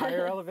elevation.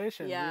 Higher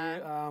elevation.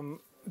 Yeah.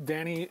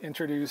 Danie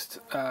introduced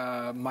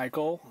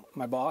Michael,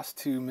 my boss,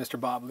 to Mr.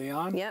 Bob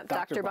Leon. Yep,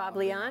 Dr. Bob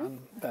Leon.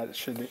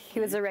 He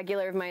was a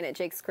regular of mine at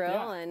Jake's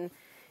Grill, and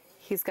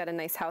he's got a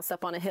nice house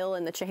up on a hill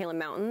in the Chehalem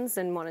Mountains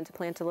and wanted to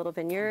plant a little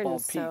vineyard.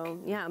 Bald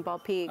Peak.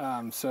 Bald Peak.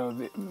 So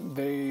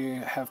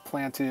they have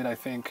planted, I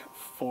think,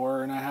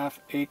 4.5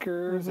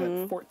 acres at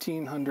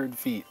 1,400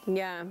 feet.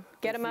 Yeah,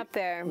 get them up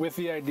there. With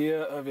the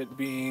idea of it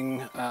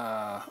being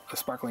a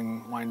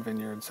sparkling wine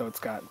vineyard, so it's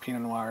got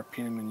Pinot Noir,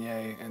 Pinot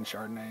Meunier, and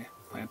Chardonnay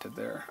planted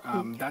there.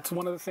 That's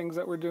one of the things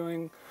that we're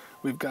doing.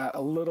 We've got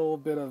a little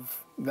bit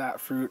of that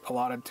fruit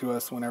allotted to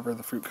us whenever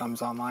the fruit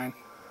comes online.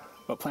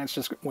 But plants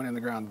just went in the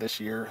ground this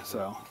year,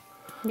 so.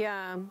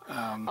 Yeah.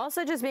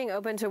 Also just being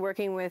open to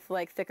working with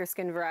like thicker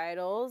skin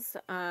varietals.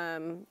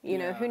 You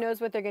know, who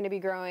knows what they're going to be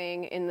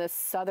growing in the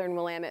southern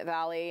Willamette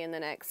Valley in the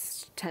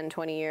next 10,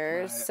 20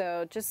 years. Right.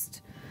 So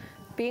just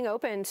being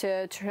open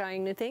to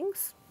trying new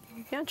things.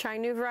 Yeah,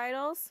 trying new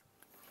varietals.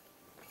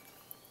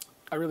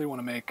 I really want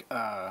to make,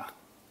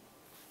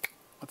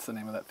 what's the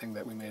name of that thing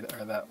that we made,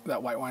 or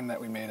that white wine that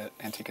we made at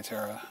Antica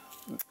Terra?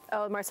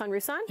 Oh, Marsan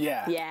Roussan?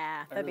 Yeah.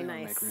 Yeah, that'd be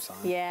really nice. Make Roussan.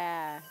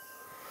 Yeah.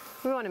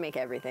 We want to make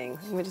everything.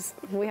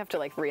 We have to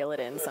like reel it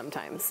in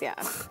sometimes. Yeah.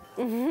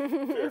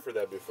 Fair for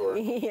that before.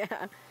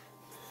 Yeah.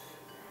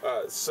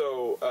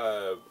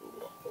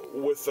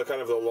 With the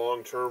kind of the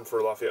long term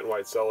for Lafayette and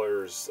White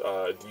Cellars,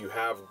 do you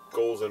have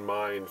goals in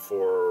mind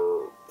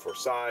for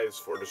size,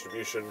 for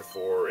distribution,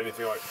 for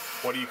anything like?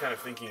 What are you kind of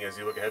thinking as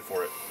you look ahead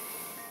for it?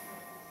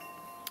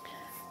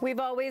 We've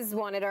always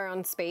wanted our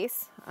own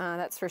space.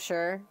 That's for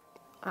sure.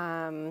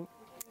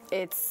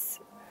 It's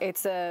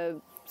a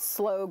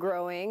slow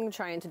growing,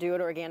 trying to do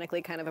it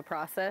organically kind of a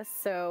process.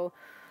 So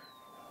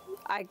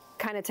I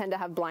kind of tend to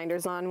have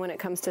blinders on when it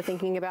comes to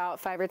thinking about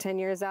 5 or 10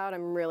 years out.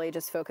 I'm really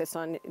just focused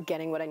on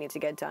getting what I need to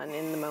get done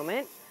in the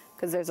moment,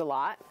 because there's a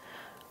lot,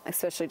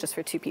 especially just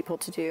for 2 people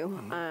to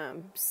do.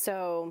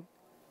 So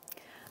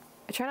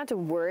I try not to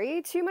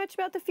worry too much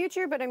about the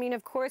future, but I mean,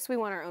 of course we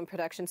want our own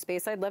production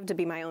space. I'd love to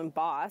be my own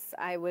boss.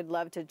 I would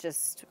love to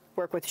just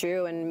work with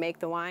Drew and make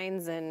the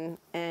wines and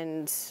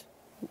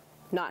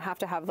not have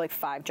to have like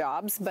 5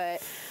 jobs,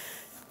 but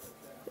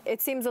it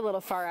seems a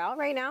little far out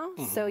right now.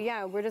 So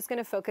yeah, we're just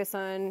gonna focus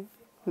on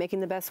making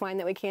the best wine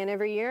that we can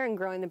every year and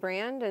growing the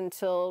brand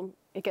until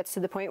it gets to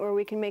the point where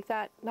we can make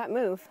that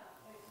move.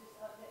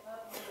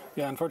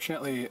 Yeah,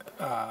 unfortunately,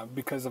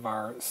 because of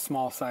our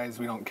small size,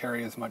 we don't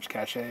carry as much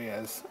cachet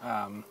as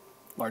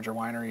larger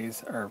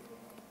wineries, or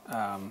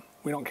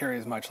we don't carry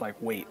as much like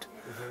weight.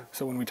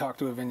 So when we talk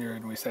to a vineyard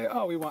and we say,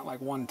 oh, we want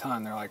like 1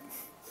 ton, they're like,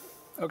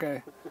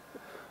 okay.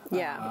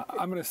 Yeah.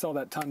 I'm going to sell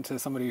that ton to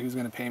somebody who's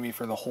going to pay me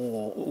for the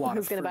whole lot.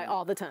 Who's going to buy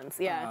all the tons?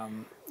 Yeah.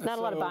 Not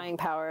a lot of buying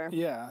power.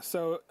 Yeah.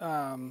 So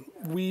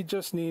we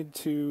just need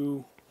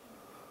to,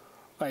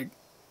 like,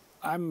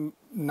 I'm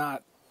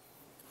not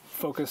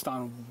focused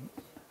on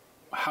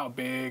how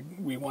big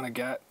we want to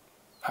get.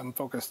 I'm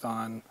focused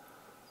on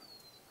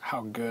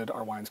how good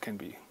our wines can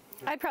be.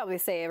 I'd probably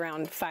say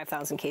around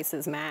 5,000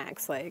 cases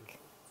max. Like.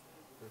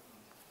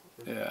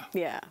 Yeah.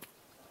 Yeah.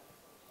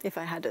 If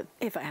I had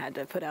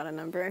to put out a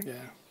number. Yeah.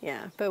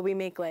 Yeah, but we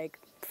make like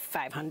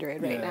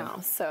 500 right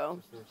now, so.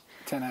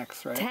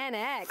 10x, right?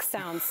 10x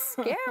sounds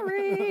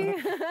scary.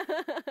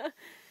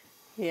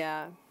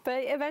 Yeah,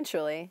 but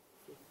eventually,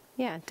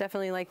 yeah,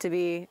 definitely like to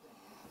be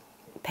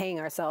paying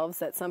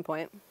ourselves at some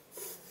point.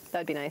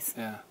 That'd be nice.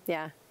 Yeah.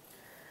 Yeah.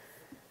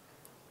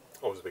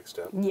 Always a big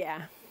step.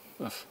 Yeah.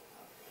 Oof.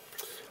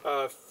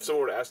 If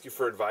someone were to ask you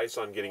for advice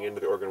on getting into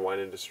the Oregon wine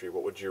industry,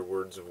 what would your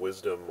words of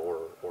wisdom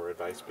or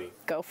advice be?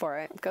 Go for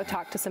it. Go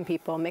talk to some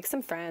people. Make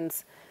some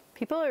friends.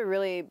 People are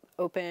really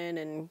open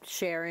and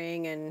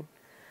sharing and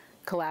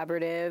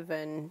collaborative,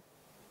 and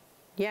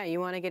yeah,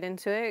 you want to get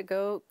into it,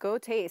 go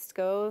taste.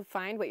 Go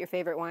find what your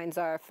favorite wines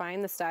are.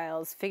 Find the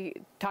styles.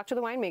 Talk to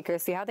the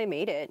winemakers. See how they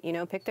made it.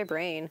 Pick their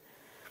brain.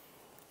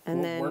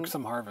 And then work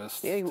some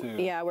harvest, yeah, too.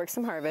 Yeah, work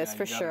some harvest, Yeah,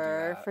 for you gotta do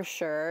sure. that. For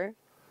sure.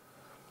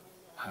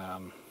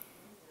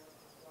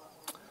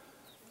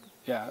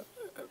 Yeah.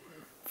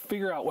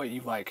 Figure out what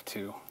you like,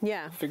 too.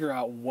 Yeah. Figure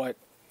out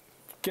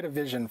get a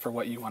vision for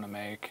what you want to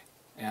make,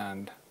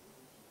 and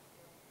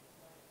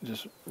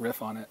just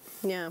riff on it.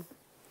 Yeah.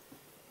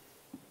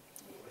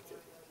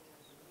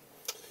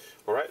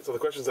 All right, so the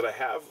questions that I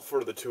have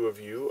for the two of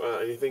you,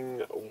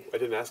 anything I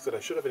didn't ask that I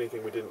should have,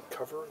 anything we didn't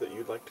cover that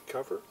you'd like to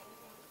cover?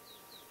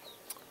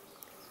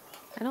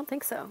 I don't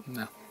think so.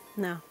 No.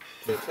 No.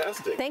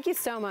 Fantastic. Thank you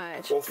so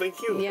much. Well, thank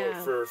you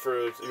Yeah. for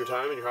your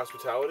time and your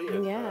hospitality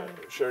and Yeah.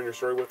 sharing your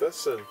story with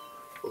us, and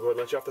we'll go ahead and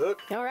let you off the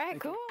hook. All right,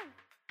 cool.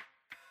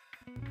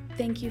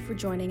 Thank you for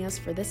joining us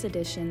for this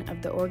edition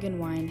of the Oregon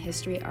Wine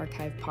History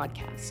Archive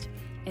podcast.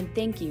 And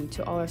thank you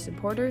to all our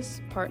supporters,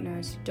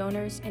 partners,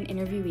 donors, and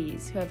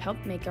interviewees who have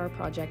helped make our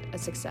project a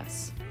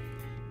success.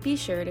 Be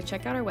sure to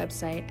check out our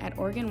website at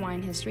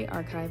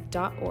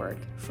OregonWineHistoryArchive.org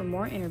for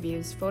more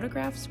interviews,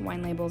 photographs,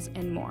 wine labels,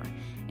 and more.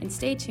 And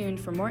stay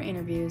tuned for more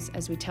interviews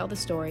as we tell the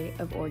story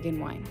of Oregon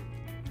wine.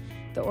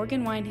 The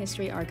Oregon Wine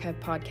History Archive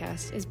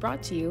podcast is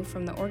brought to you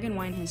from the Oregon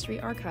Wine History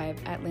Archive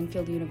at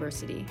Linfield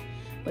University,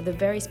 with a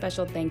very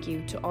special thank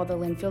you to all the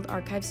Linfield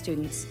Archive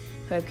students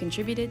who have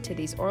contributed to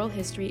these oral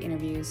history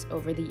interviews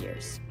over the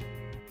years.